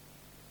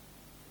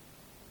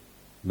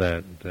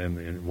that, and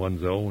in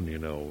one's own,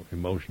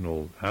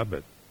 emotional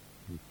habit,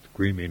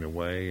 screaming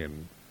away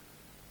and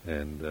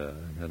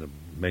kind of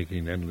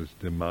making endless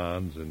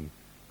demands and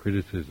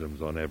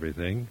criticisms on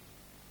everything.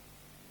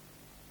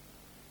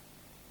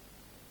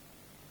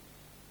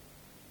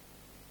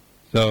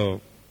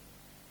 So,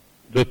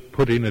 just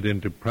putting it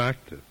into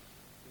practice,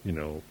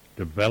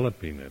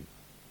 developing it,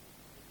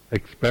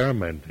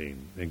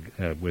 experimenting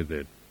with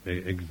it,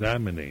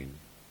 examining,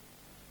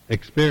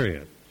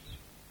 experience,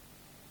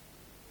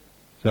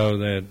 so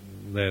that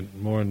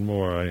more and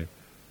more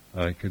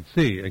I could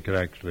see, I could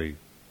actually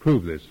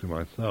prove this to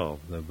myself,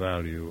 the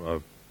value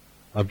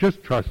of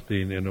just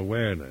trusting in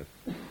awareness.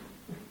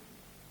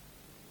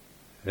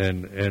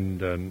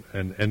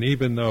 And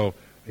even though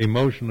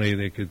emotionally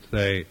you could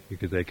say,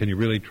 can you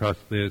really trust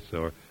this?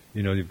 Or,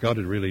 you've got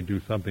to really do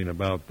something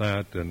about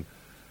that, and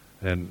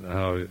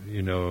how,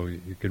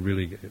 you could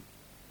really,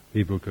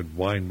 people could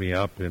wind me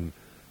up and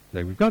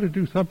say, we've got to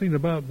do something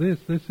about this.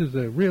 This is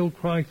a real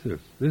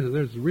crisis.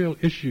 There's real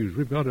issues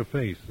we've got to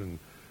face, and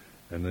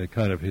the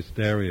kind of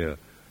hysteria,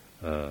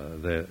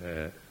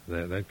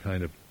 that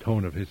kind of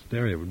tone of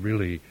hysteria would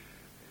really,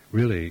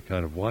 really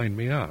kind of wind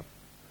me up.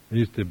 I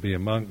used to be a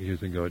monk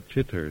years ago at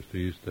Chithurst who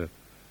used to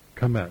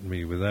come at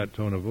me with that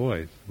tone of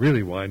voice,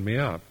 really wind me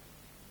up.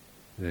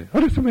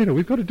 Oh, tomato,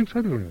 we've got to do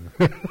something.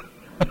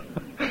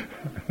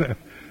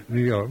 And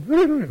you go,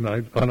 and I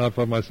run off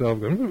on myself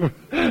going,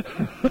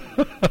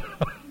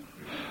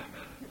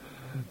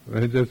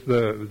 and just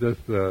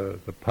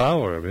the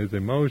power of his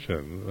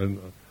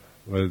emotion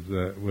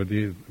would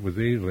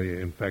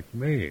easily infect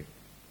me.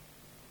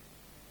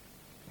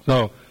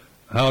 So,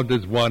 how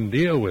does one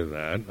deal with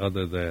that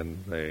other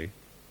than, say,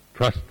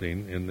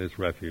 trusting in this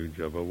refuge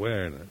of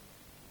awareness?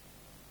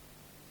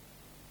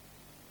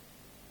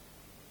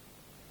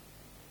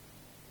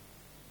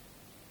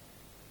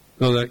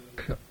 So that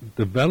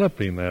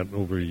developing that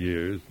over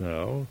years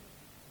now,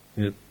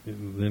 it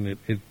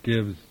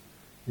gives,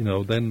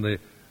 then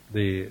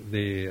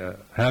the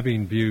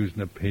having views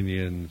and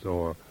opinions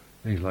or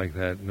things like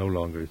that no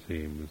longer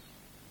seems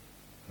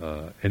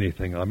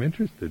anything I'm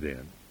interested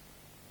in.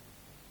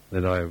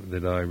 That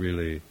I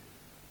really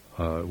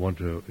want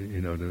to,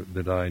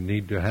 that I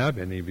need to have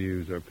any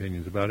views or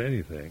opinions about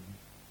anything.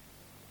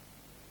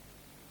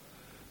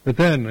 But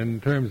then,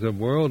 in terms of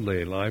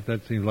worldly life,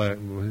 that seems like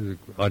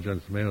Ajahn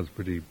Sumedho's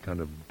pretty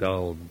kind of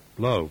dull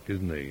bloke,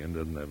 isn't he? And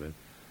doesn't have it.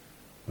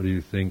 What do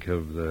you think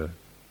of the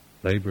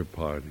Labour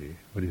Party?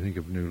 What do you think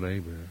of New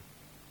Labour?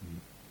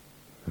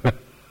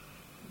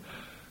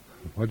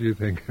 What do you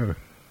think of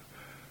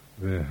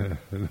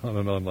and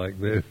on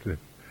like this?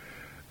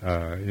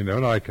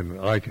 And I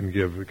can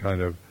give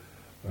kind of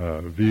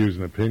views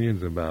and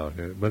opinions about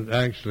it, but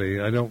actually,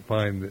 I don't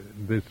find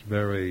this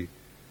very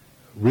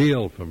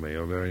real for me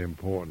or very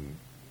important.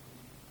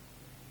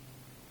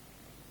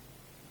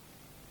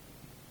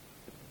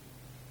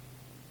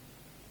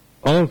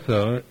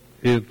 Also,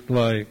 it's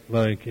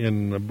like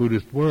in the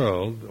Buddhist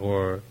world,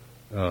 or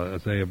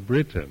say of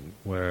Britain,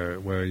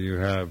 where you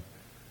have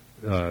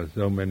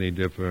so many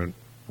different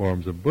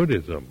forms of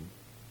Buddhism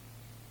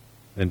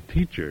and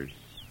teachers,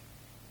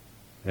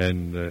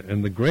 and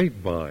the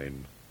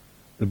grapevine,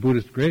 the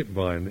Buddhist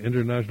grapevine, the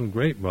international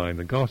grapevine,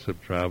 the gossip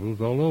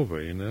travels all over.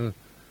 It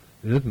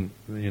isn't,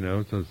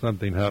 so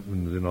something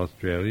happens in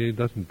Australia, it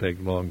doesn't take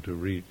long to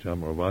reach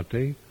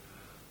Amaravati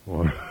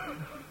or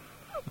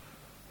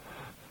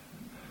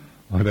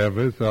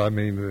whatever. So,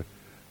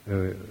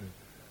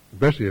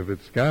 especially if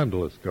it's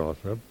scandalous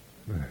gossip,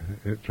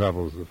 it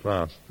travels the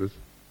fastest.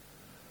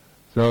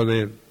 So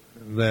the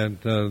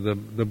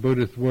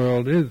Buddhist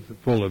world is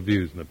full of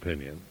views and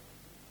opinions.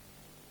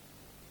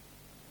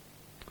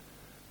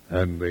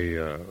 And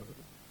the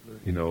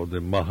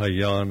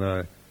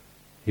Mahayana,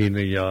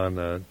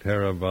 Hinayana,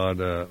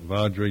 Theravada,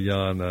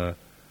 Vajrayana.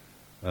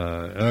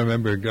 And I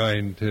remember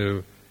going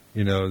to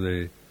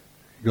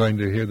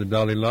hear the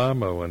Dalai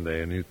Lama one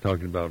day, and he was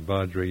talking about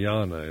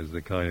Vajrayana as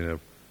the kind of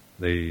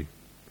the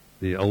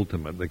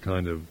ultimate, the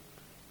kind of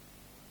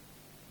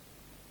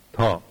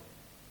top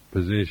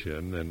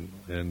position,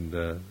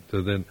 and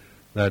so then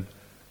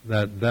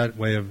that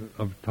way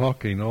of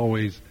talking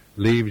always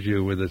leaves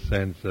you with a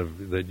sense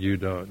of that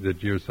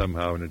you're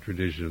somehow in a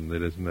tradition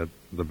that isn't at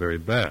the very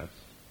best.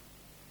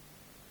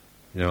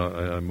 At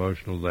an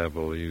emotional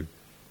level, you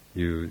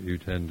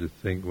tend to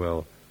think,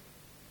 well,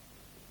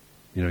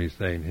 he's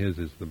saying his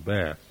is the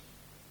best.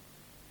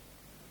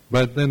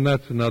 But then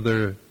that's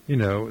another,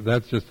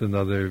 that's just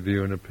another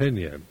view and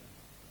opinion.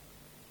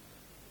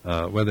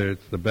 Whether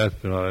it's the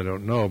best or not, I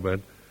don't know.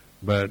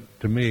 But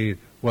to me,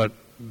 what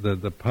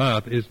the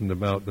path isn't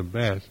about the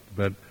best,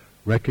 but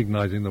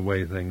recognizing the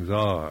way things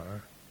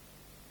are.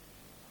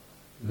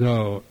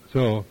 So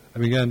I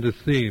began to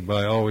see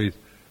by always,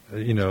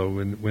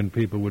 when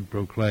people would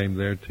proclaim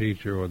their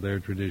teacher or their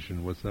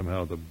tradition was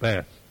somehow the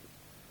best,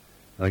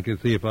 I could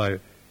see if I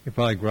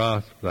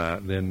grasp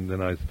that,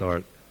 then I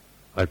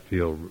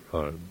feel,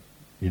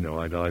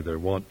 I'd either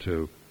want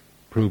to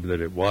prove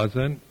that it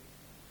wasn't,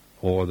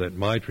 or that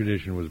my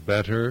tradition was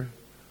better,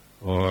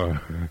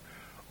 or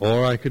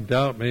I could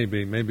doubt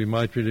maybe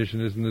my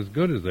tradition isn't as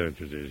good as their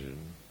tradition,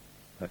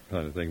 that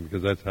kind of thing,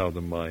 because that's how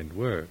the mind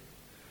works.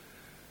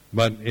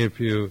 But if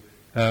you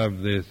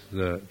have this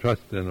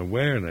trust and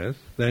awareness,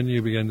 then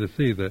you begin to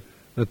see that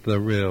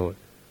the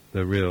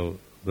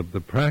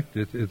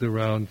practice is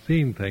around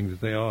seeing things as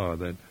they are,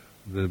 that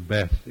the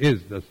best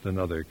is just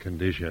another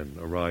condition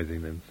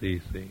arising and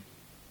ceasing,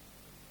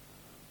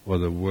 or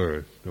the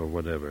worst, or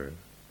whatever.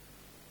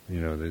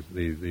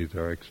 These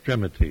are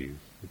extremities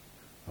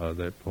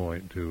that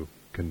point to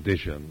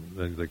condition,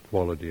 the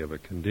quality of a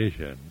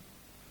condition.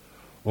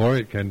 Or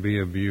it can be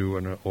a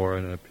view or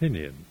an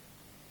opinion.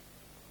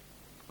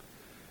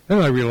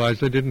 And I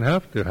realized I didn't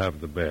have to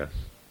have the best.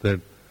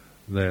 That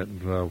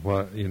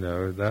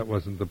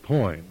wasn't the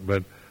point.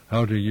 But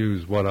how to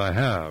use what I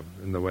have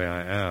in the way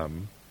I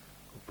am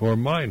for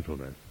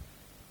mindfulness,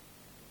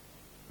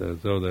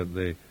 so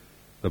that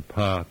the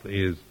path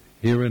is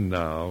here and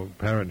now,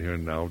 apparent here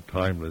and now,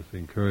 timeless,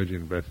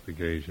 encouraging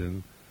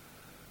investigation,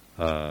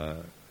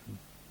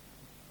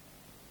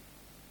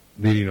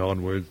 leading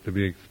onwards to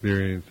be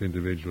experienced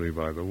individually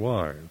by the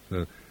wise.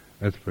 So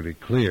that's pretty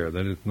clear.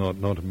 That it's not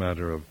a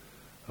matter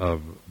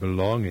of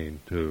belonging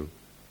to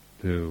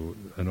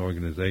an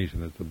organization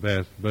that's the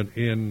best, but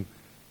in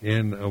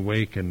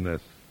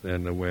awakenedness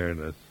and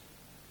awareness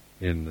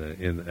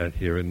at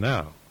here and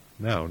now.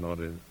 Now, not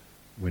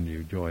when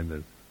you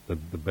join the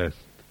best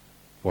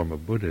form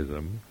of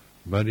Buddhism,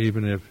 but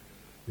even if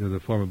the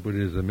form of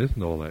Buddhism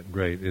isn't all that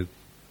great,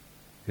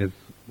 it's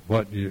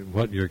what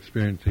you're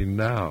experiencing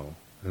now,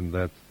 and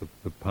that's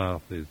the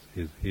path is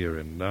here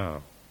and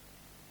now.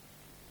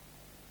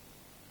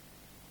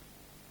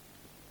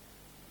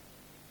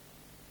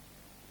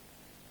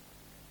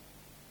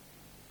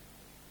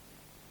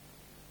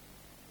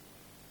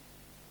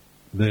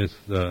 This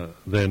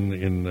then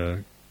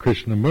in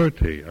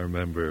Krishnamurti, I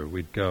remember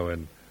we'd go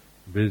and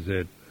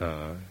visit.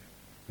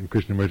 And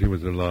Krishnamurti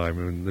was alive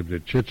and lived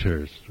at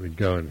Chichurst. We'd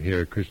go and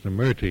hear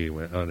Krishnamurti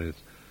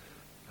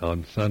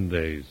on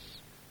Sundays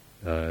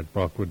at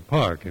Brockwood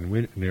Park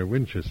near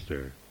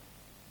Winchester.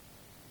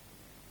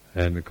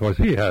 And of course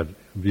he had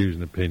views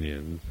and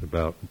opinions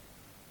about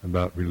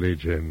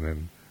religion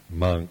and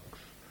monks,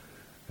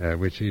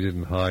 which he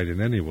didn't hide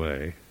in any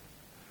way.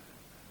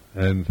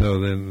 And so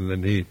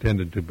then he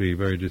tended to be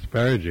very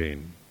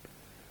disparaging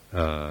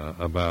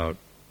about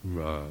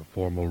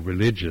formal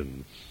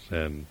religions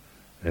and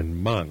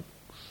monks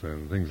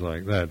and things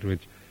like that,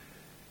 which,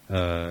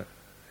 so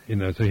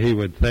he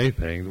would say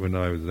things. When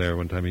I was there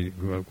one time, he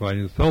quite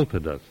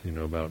insulted us,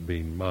 about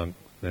being monks,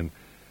 and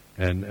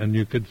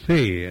you could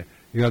see,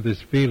 you got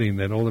this feeling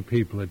that all the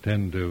people that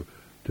tend to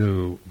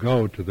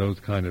go to those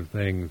kind of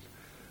things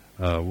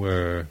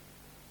were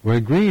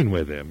agreeing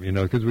with him,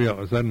 because all of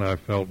a sudden I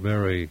felt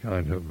very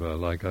kind of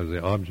like I was the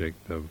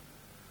object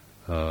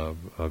of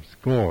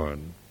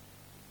scorn,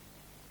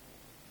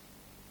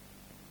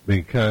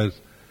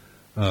 because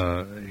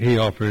he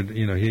offered,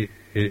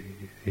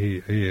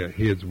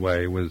 his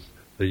way was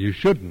that you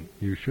shouldn't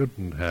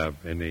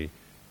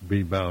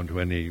be bound to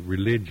any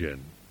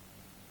religion,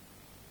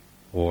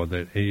 or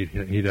that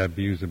he'd have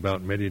views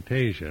about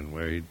meditation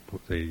where he'd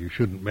say you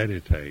shouldn't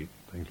meditate,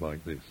 things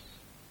like this.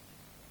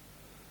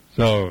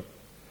 So,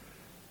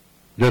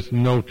 just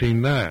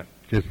noting that,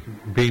 just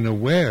being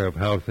aware of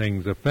how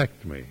things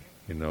affect me,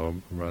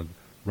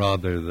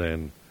 rather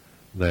than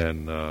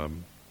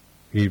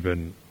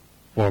even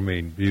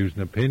forming views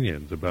and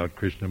opinions about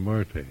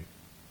Krishnamurti,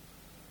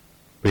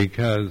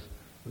 because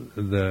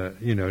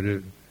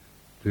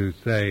to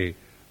say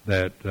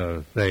that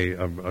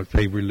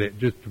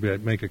just to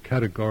make a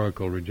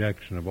categorical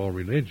rejection of all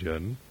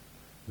religion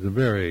is a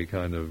very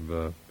kind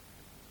of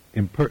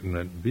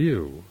impertinent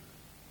view.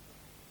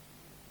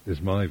 Is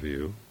my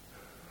view.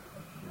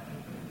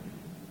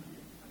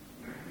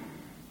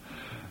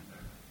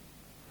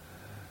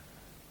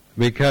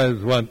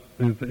 Because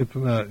it's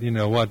not,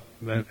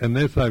 and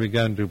this I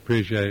began to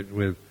appreciate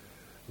with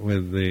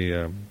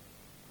the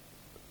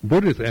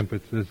Buddhist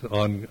emphasis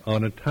on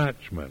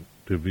attachment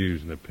to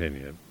views and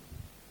opinions.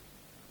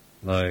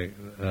 Like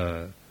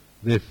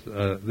this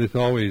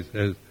always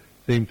has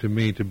seemed to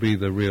me to be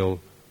the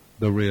real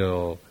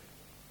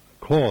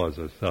cause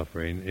of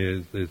suffering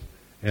is this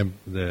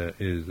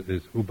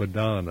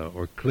upadana,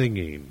 or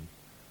clinging,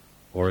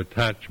 or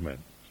attachment.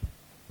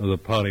 So the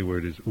Pali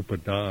word is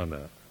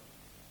upadana.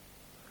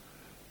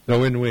 So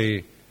when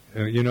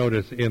you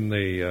notice in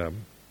the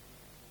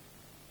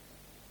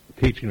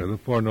teaching of the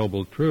Four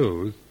Noble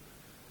Truths,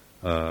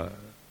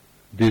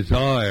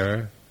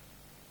 desire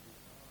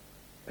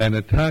and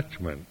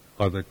attachment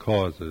are the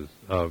causes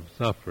of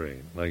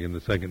suffering, like in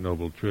the Second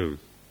Noble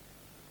Truth.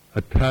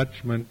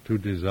 Attachment to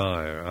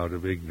desire out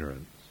of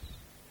ignorance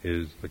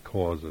is the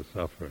cause of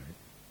suffering.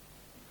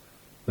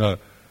 So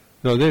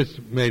this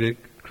made it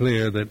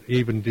clear that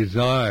even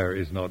desire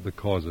is not the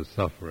cause of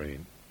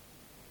suffering.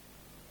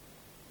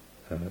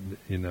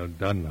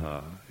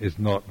 Danha is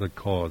not the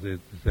cause. It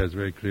says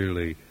very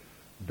clearly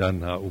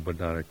Danha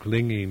upadana,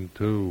 clinging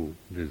to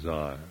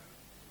desire.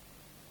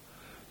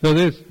 So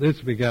this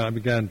I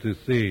began to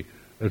see.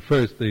 At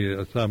first,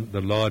 the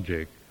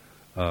logic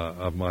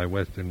of my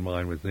Western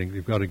mind was thinking,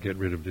 you've got to get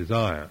rid of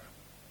desire.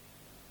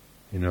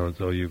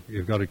 So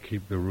you've got to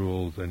keep the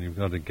rules, and you've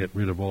got to get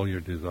rid of all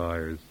your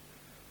desires.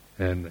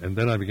 And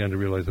then I began to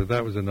realize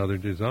that was another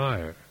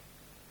desire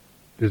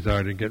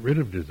to get rid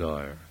of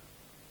desire.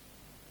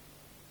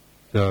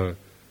 So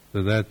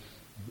that's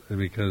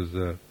because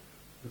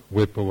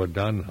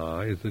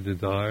Vipava is the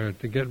desire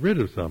to get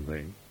rid of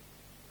something.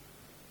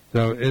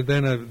 So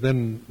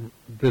then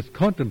this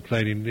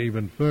contemplating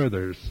even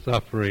further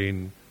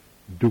suffering,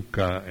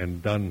 dukkha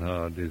and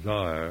danha,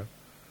 desire,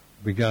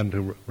 began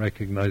to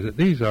recognize that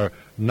these are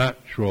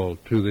natural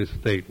to this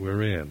state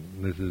we're in.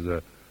 This is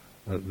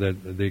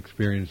the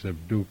experience of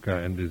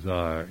dukkha and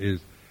desire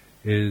is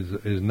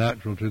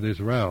natural to this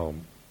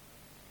realm.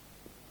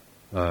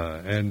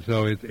 And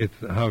so it's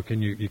how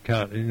can you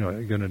can't,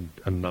 you're going to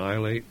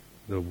annihilate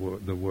the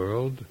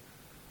world,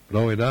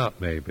 blow it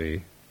up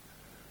maybe.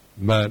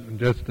 But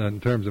just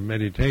in terms of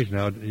meditation,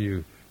 how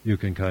you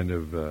can kind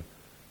of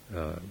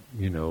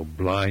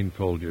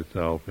blindfold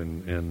yourself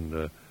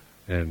and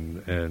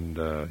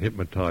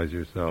hypnotize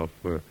yourself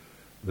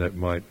that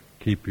might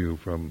keep you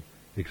from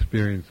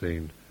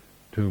experiencing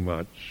too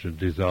much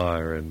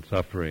desire and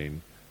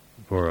suffering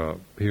for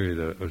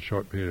a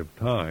short period of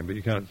time, but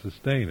you can't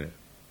sustain it.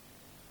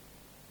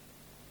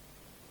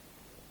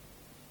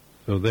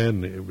 So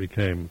then it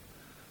became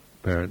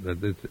apparent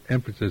that this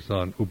emphasis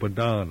on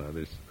upadana,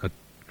 this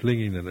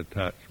clinging and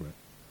attachment.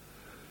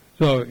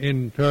 So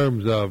in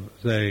terms of,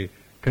 say,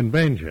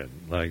 convention,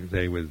 like,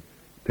 say, with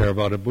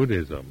Theravada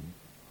Buddhism,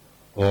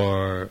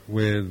 or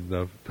with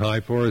the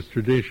Thai forest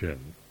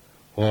tradition,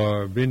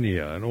 or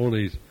Vinaya, and all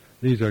these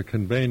are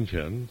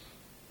conventions,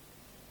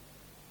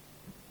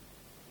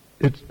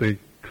 it's the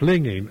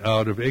clinging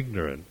out of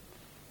ignorance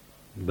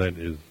that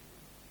is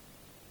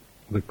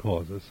the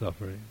cause of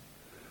suffering.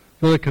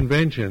 So the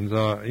conventions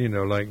are,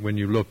 like when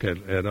you look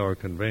at our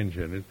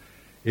convention,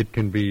 it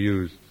can be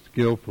used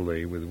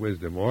skillfully with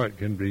wisdom, or it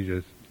can be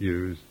just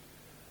used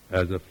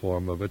as a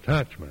form of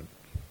attachment,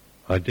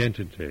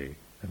 identity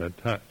and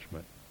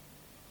attachment.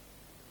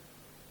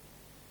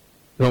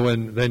 So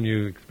then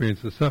you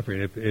experience the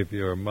suffering. If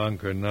you're a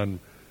monk or nun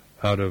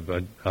out of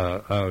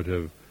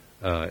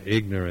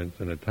ignorance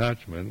and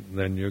attachment,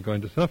 then you're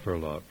going to suffer a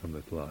lot from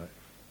this life,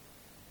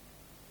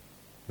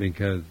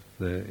 because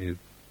the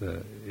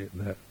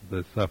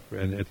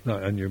suffering, and it's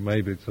not, and you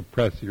maybe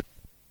suppress your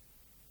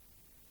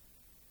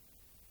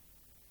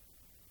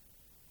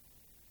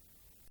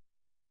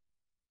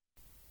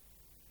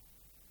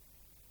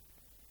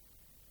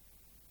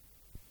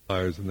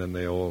desires, and then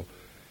they all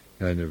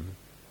kind of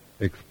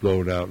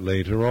explode out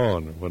later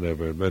on, or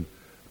whatever. But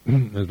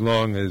as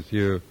long as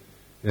you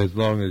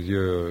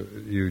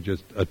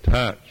just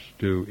attach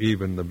to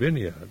even the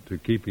Vinaya, to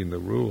keeping the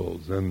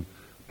rules and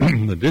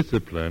the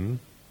discipline,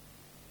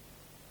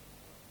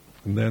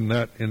 and then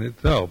that in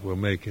itself will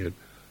make it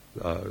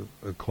that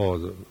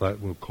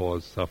will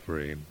cause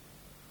suffering.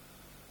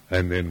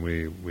 And then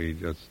we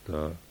just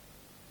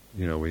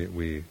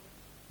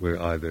we're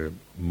either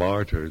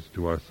martyrs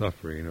to our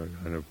suffering,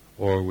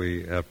 or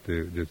we have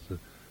to just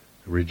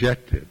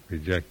reject the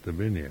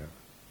Vinaya.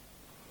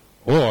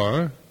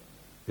 Or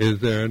is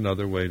there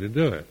another way to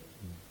do it?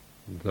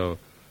 So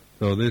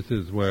this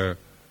is where,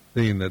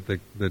 seeing that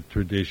the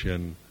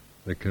tradition,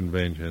 the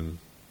conventions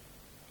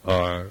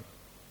are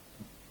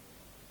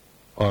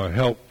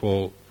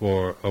helpful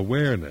for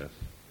awareness,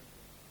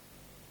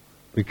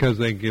 because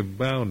they give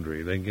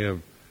boundary.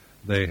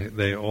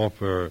 They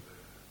offer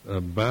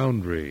a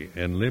boundary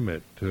and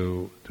limit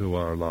to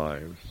our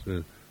lives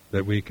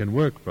that we can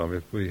work from.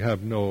 If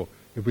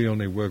we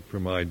only work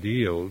from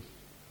ideals,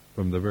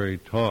 from the very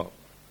top,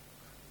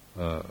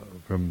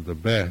 from the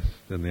best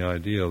and the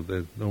ideal,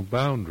 there's no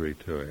boundary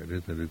to it,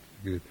 is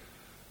it?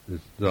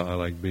 It's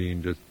like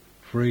being just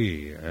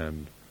free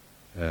and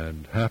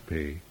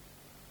happy,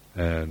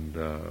 and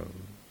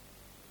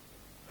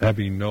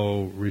having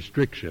no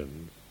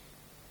restrictions,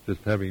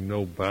 just having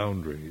no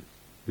boundaries,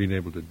 being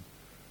able to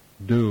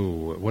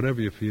do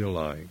whatever you feel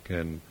like,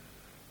 and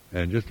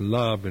just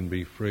love and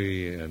be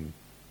free and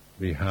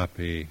be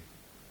happy.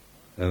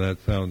 And that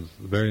sounds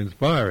very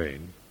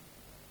inspiring.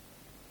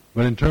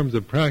 But in terms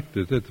of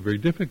practice, it's very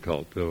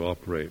difficult to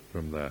operate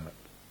from that,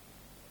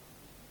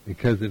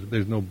 because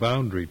there's no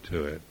boundary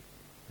to it,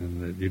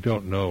 and you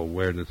don't know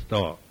where to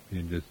stop.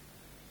 You just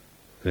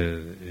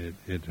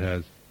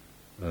there's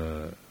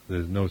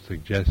no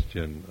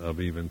suggestion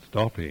of even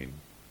stopping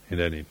in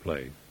any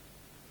place.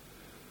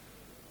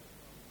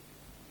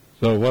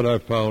 So what I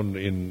found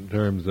in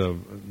terms of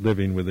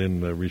living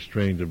within the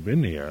restraint of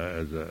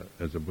Vinaya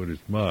as a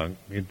Buddhist monk,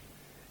 it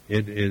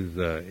is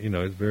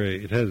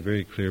it has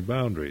very clear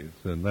boundaries,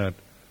 and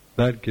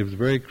that gives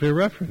very clear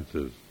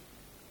references.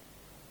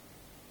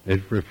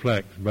 It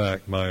reflects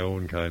back my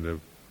own kind of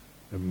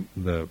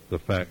the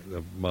fact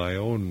of my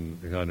own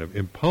kind of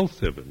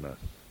impulsiveness,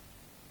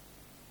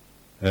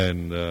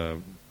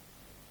 and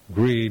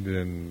greed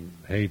and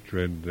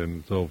hatred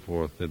and so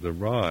forth that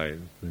arise,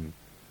 and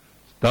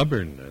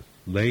stubbornness,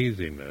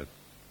 laziness,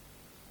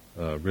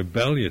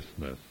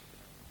 rebelliousness,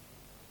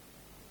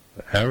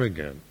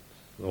 arrogance.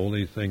 All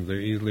these things are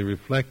easily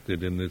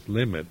reflected in this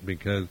limit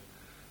because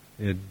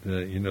it,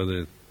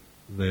 the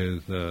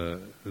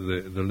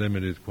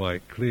limit is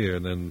quite clear.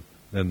 Then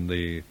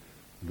the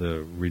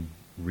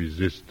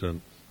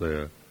resistance,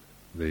 the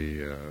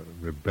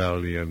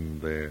rebellion,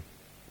 the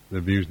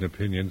views and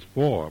opinions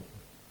form.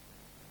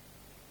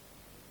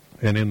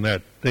 And in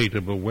that state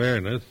of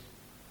awareness,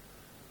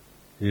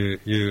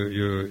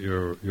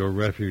 your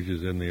refuge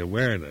is in the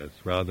awareness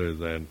rather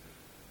than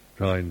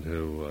trying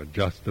to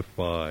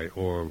justify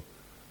or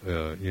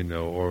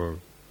or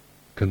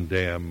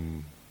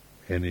condemn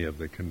any of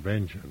the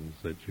conventions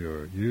that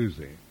you're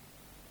using.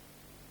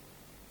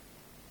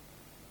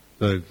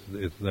 So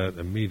it's that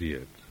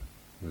immediate.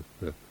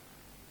 It's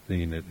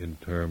seeing it in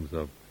terms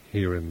of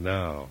here and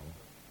now.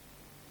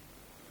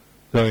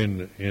 So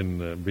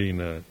in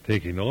being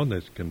taking on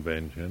this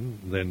convention,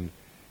 then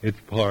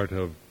it's part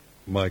of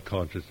my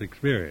conscious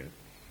experience.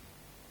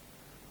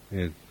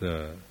 It's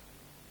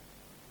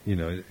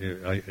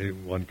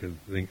one could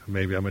think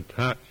maybe I'm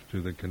attached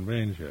to the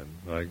convention,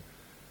 but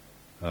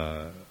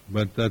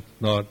that's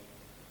not.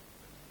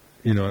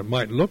 It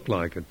might look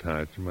like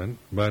attachment,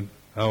 but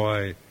how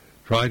I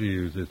try to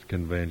use this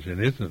convention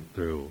isn't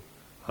through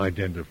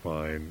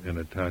identifying and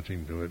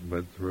attaching to it,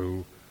 but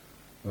through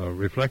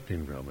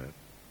reflecting from it.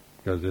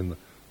 Because in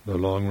the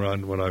long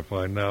run, what I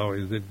find now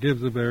is it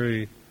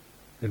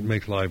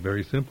makes life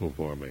very simple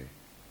for me.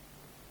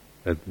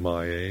 At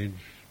my age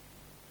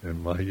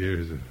and my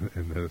years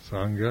in the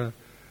Sangha,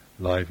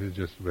 life is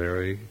just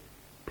very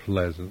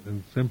pleasant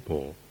and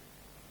simple.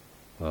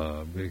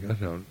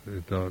 Because I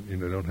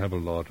don't have a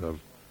lot of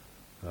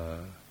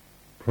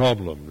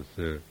problems,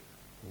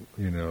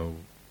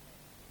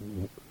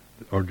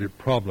 or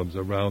problems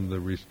around the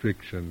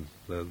restrictions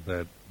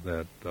that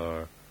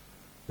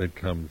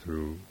come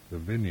through the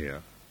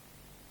Vinaya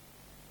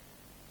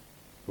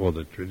or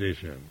the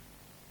tradition.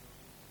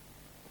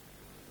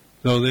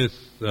 So this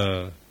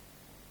is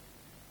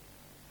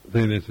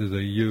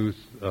a use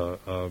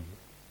of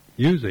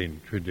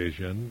using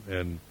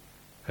tradition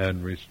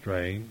and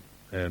restraint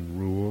and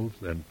rules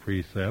and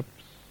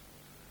precepts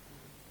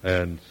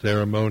and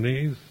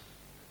ceremonies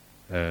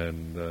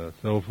and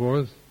so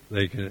forth.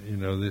 They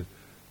can,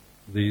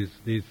 these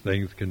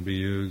things can be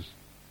used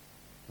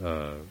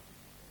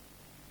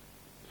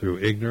through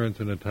ignorance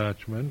and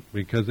attachment,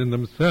 because in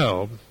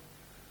themselves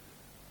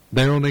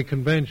they're only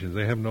conventions.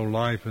 They have no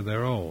life of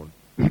their own.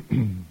 They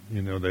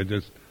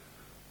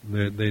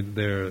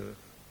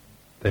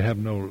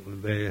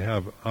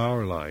have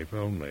our life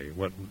only,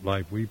 what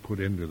life we put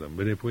into them.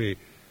 But if we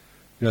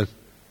just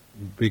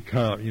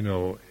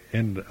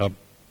end up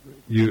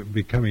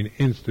becoming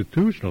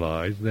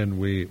institutionalized, then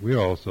we're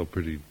also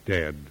pretty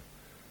dead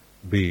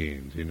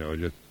beings,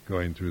 just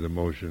going through the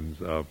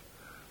motions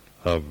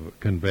of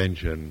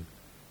convention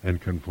and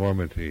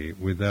conformity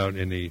without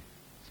any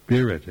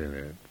spirit in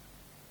it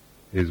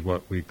is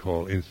what we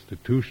call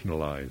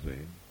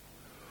institutionalizing.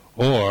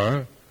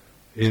 Or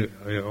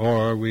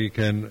we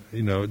can,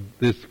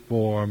 this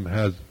form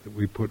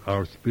we put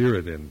our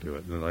spirit into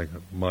it, like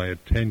my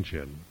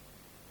attention,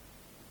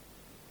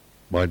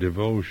 my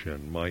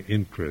devotion, my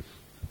interest,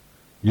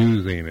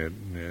 using it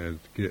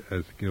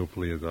as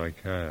skillfully as I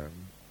can.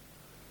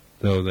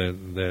 So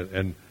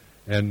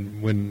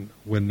and when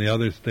the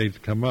other states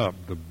come up,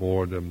 the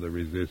boredom, the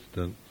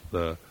resistance,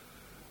 the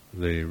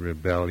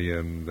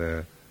rebellion,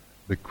 the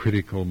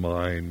critical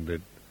mind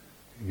that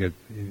gets,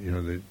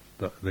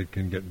 that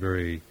can get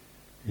very,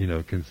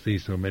 can see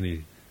so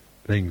many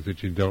things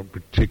that you don't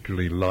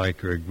particularly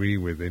like or agree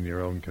with in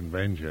your own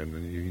convention,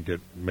 and you can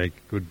make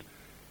good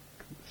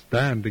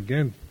stand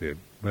against it.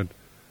 But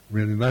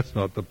really, that's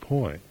not the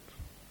point.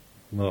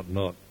 Not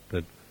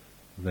that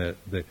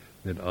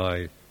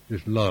I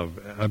just love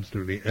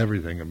absolutely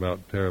everything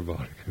about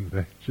Theravada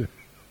convention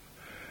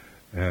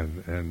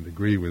and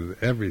agree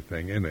with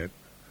everything in it.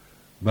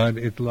 But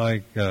it's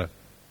like it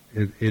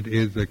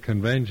is a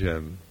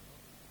convention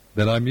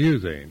that I'm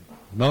using,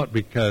 not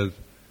because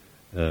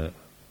I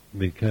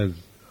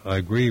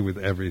agree with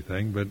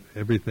everything, but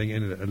everything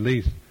in it. At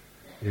least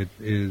it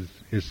is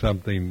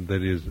something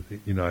that is,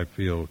 I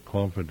feel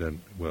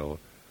confident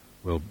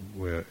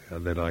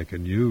that I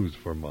can use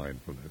for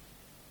mindfulness,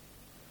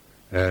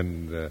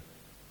 and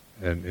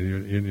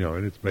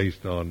it's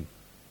based on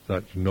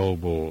such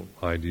noble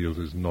ideals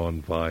as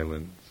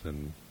non-violence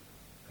and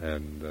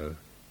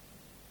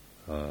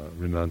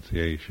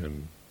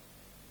renunciation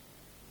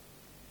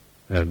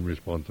and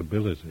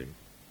responsibility.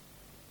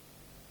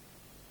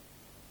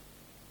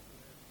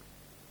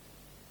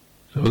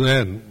 So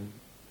then,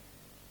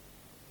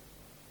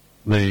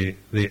 the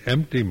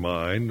empty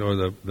mind, or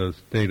the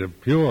state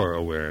of pure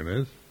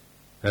awareness,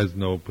 has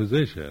no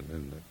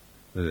position.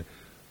 And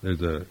there's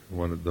the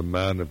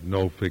man of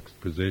no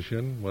fixed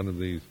position, one of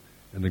these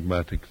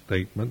enigmatic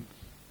statements.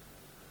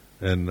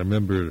 And I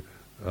remember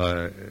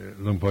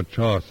Luang Por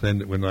Chah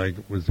sent it when I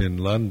was in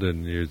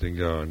London years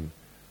ago,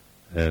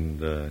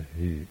 and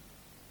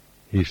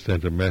he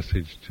sent a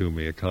message to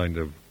me, a kind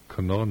of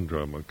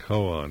conundrum, a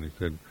koan. He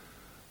said,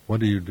 "What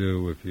do you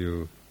do if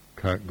you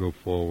can't go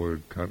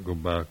forward, can't go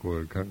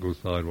backward, can't go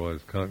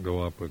sideways, can't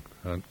go up, or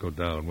can't go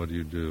down? What do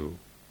you do?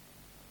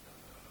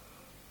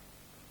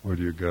 Where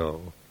do you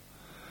go?"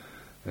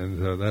 And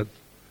so that's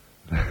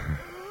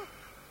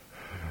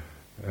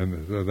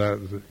and so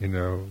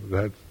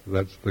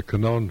that's the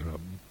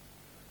conundrum.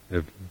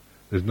 If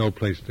there's no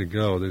place to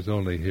go, there's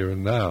only here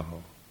and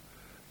now.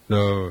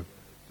 So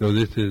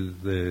this is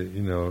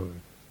the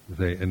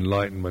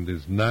enlightenment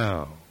is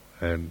now,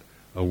 and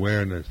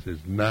awareness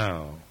is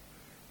now,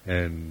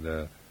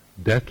 and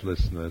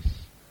deathlessness,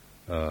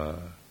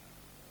 amatta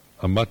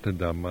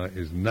Dhamma,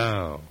 is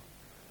now.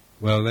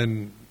 Well,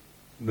 then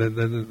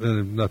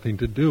there's nothing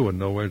to do and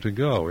nowhere to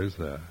go, is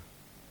there?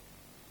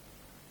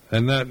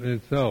 And that in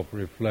itself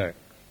reflects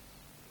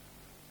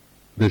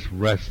this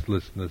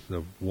restlessness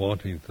of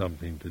wanting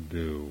something to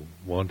do,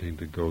 wanting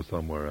to go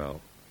somewhere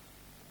else.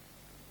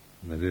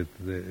 And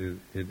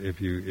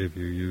if you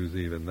use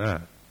even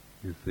that,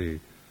 you see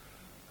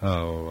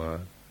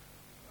how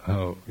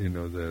the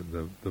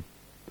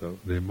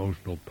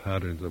emotional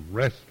patterns of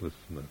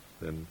restlessness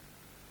and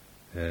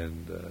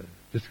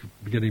just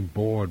getting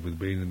bored with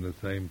being in the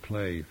same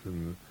place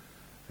and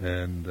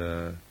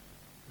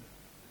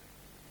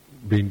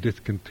being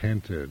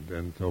discontented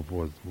and so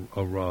forth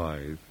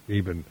arise,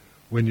 even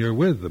when you're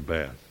with the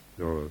best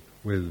or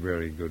with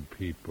very good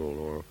people,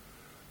 or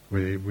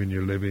when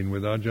you're living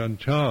with Ajahn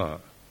Chah.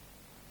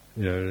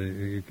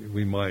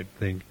 We might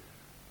think,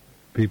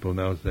 people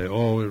now say,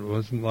 "Oh, it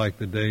wasn't like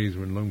the days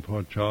when Luang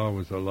Por Chah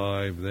was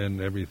alive. Then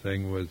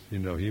everything was,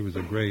 he was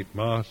a great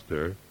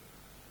master.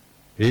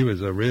 He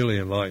was a really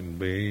enlightened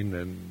being,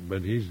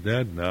 but he's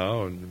dead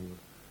now,"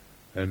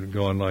 and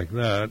going like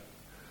that.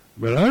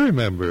 But I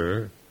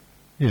remember,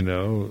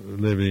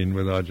 living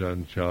with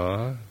Ajahn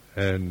Chah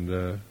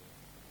and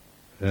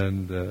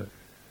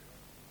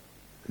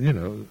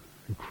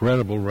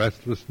incredible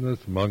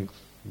restlessness. Monks,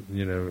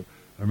 I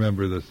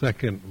remember the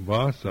second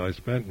Vasa I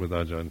spent with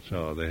Ajahn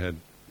Chah. They had,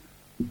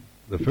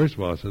 the first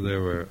Vasa,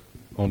 there were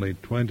only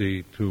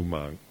 22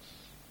 monks.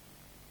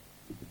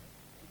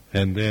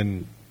 And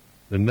then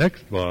the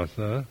next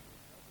Vasa,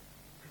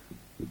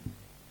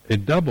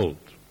 it doubled.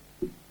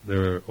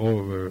 There were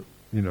over,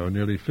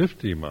 nearly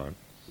 50 monks.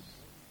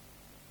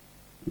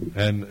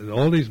 And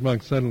all these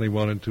monks suddenly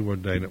wanted to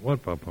ordain at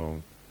Wat Pah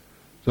Pong.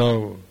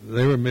 So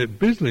they were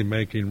busily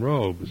making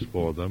robes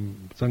for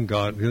them.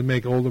 They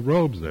make all the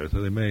robes there.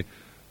 So they made,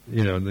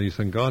 these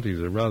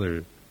sangatis are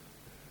rather,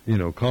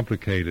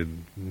 complicated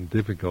and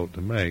difficult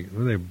to make.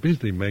 Well, they're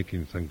busy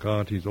making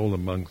sangatis, all the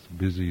monks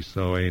busy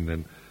sewing,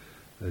 and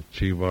the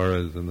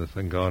chivaras and the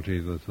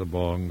sangatis, the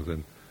sabongs,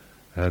 and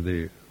had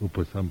the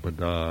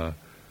upasampada,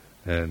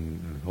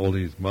 and all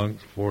these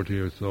monks, 40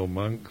 or so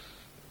monks,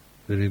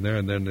 sitting there,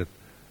 and then at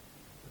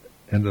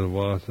the end of the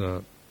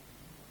Vasa,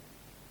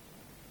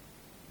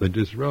 they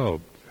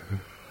disrobed.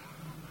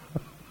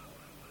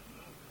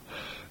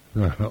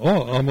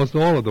 Almost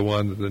all of the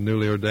ones, the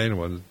newly ordained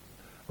ones,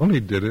 only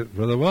did it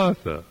for the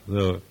Vasa.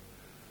 So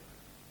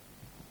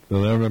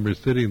I remember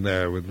sitting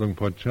there with Luang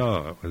Por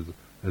Chah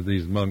as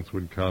these monks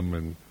would come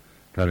and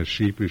kind of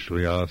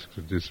sheepishly ask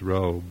to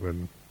disrobe,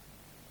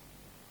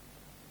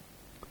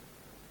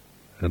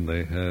 and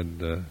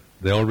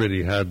they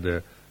already had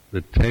the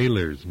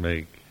tailors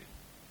make.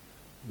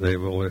 They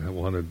always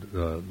wanted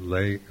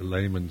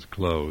layman's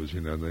clothes,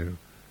 They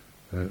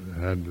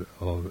had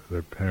all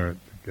their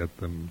parents get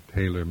them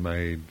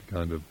tailor-made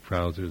kind of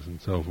trousers and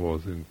so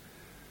forth, and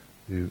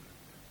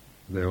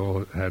they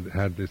all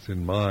had this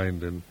in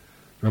mind. And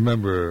I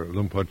remember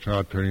Luang Por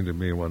Chah turning to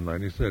me one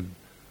night. He said,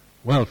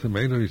 "Well,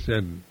 Samato," he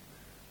said,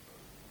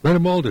 "let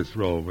them all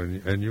disrobe,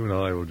 and you and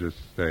I will just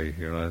stay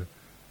here." And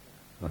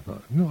I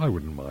thought, no, I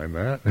wouldn't mind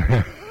that.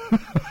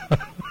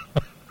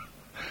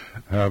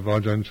 Have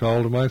Ajahn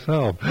Chah to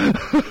myself.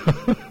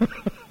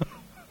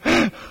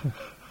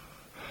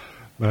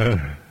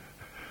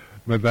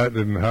 But that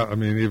didn't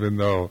happen. Even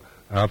though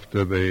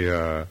after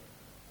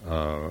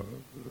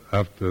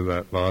after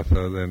that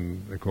Vasa,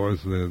 then of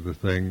course the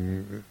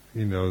thing,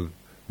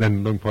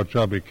 then Luang Por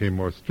Chah became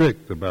more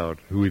strict about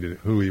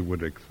who he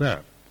would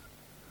accept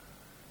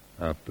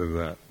after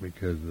that,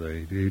 because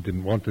he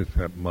didn't want to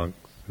accept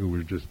monks who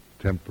were just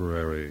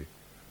temporary,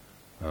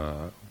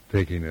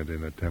 taking it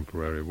in a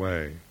temporary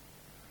way.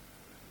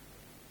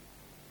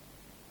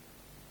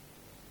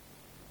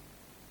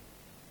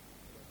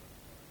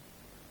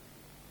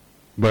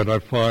 But I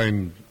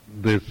find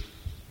this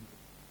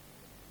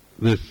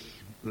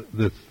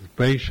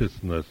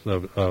spaciousness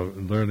of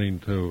learning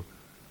to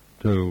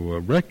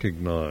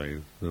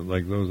recognize,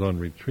 like those on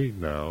retreat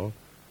now,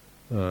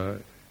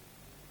 to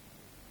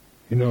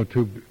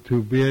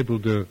be able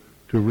to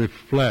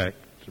reflect,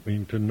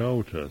 to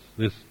notice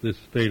this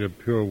state of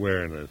pure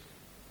awareness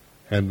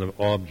and the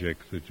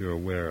objects that you're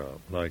aware of,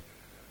 like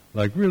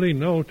really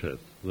notice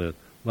that,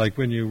 like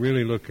when you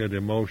really look at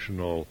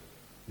emotional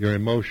your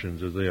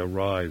emotions as they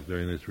arise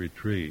during this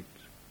retreat.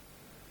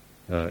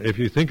 If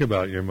you think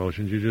about your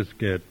emotions, you just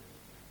get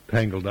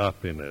tangled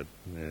up in it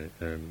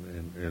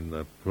and in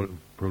the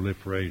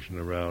proliferation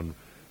around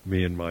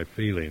me and my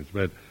feelings.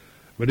 But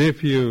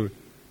if you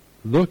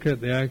look at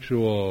the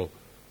actual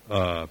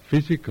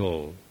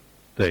physical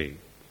state,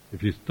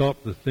 if you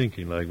stop the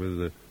thinking, like with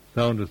the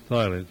sound of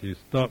silence, you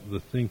stop the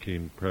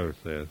thinking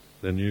process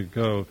and you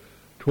go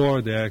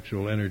toward the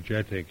actual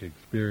energetic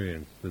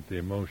experience that the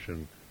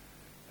emotion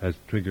has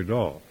triggered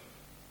off.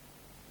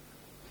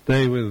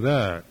 Stay with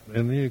that,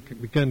 and you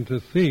begin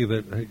to see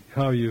that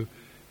how you,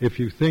 if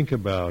you think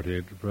about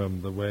it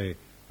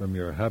from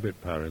your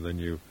habit pattern,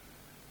 then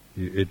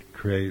it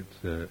creates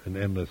an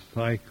endless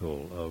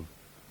cycle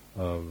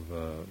of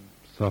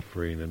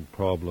suffering and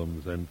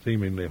problems and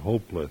seemingly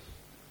hopeless,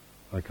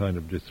 a kind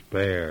of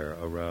despair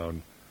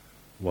around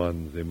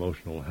one's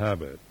emotional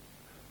habit.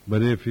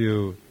 But if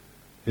you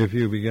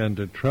begin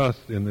to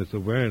trust in this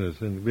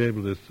awareness and be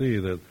able to see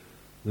that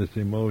this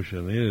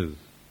emotion is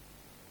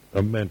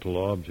a mental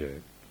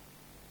object,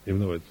 even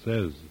though it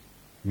says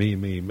me,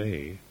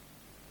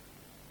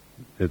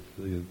 but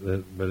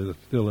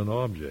it's still an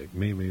object.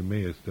 Me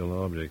is still an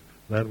object.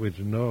 That which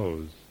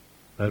knows,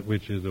 that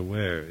which is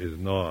aware, is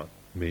not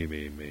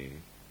me.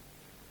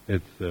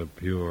 It's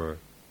pure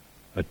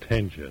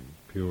attention,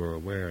 pure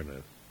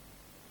awareness.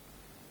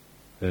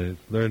 And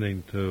it's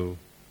learning to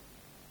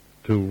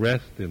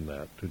rest in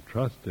that, to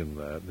trust in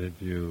that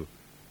you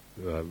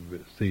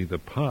see the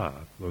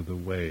path or the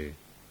way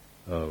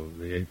of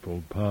the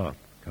Eightfold Path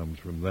comes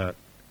from that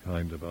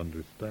kind of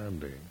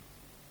understanding.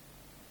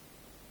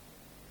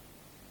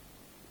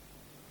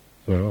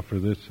 So I offer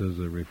this as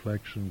a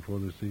reflection for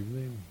this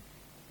evening.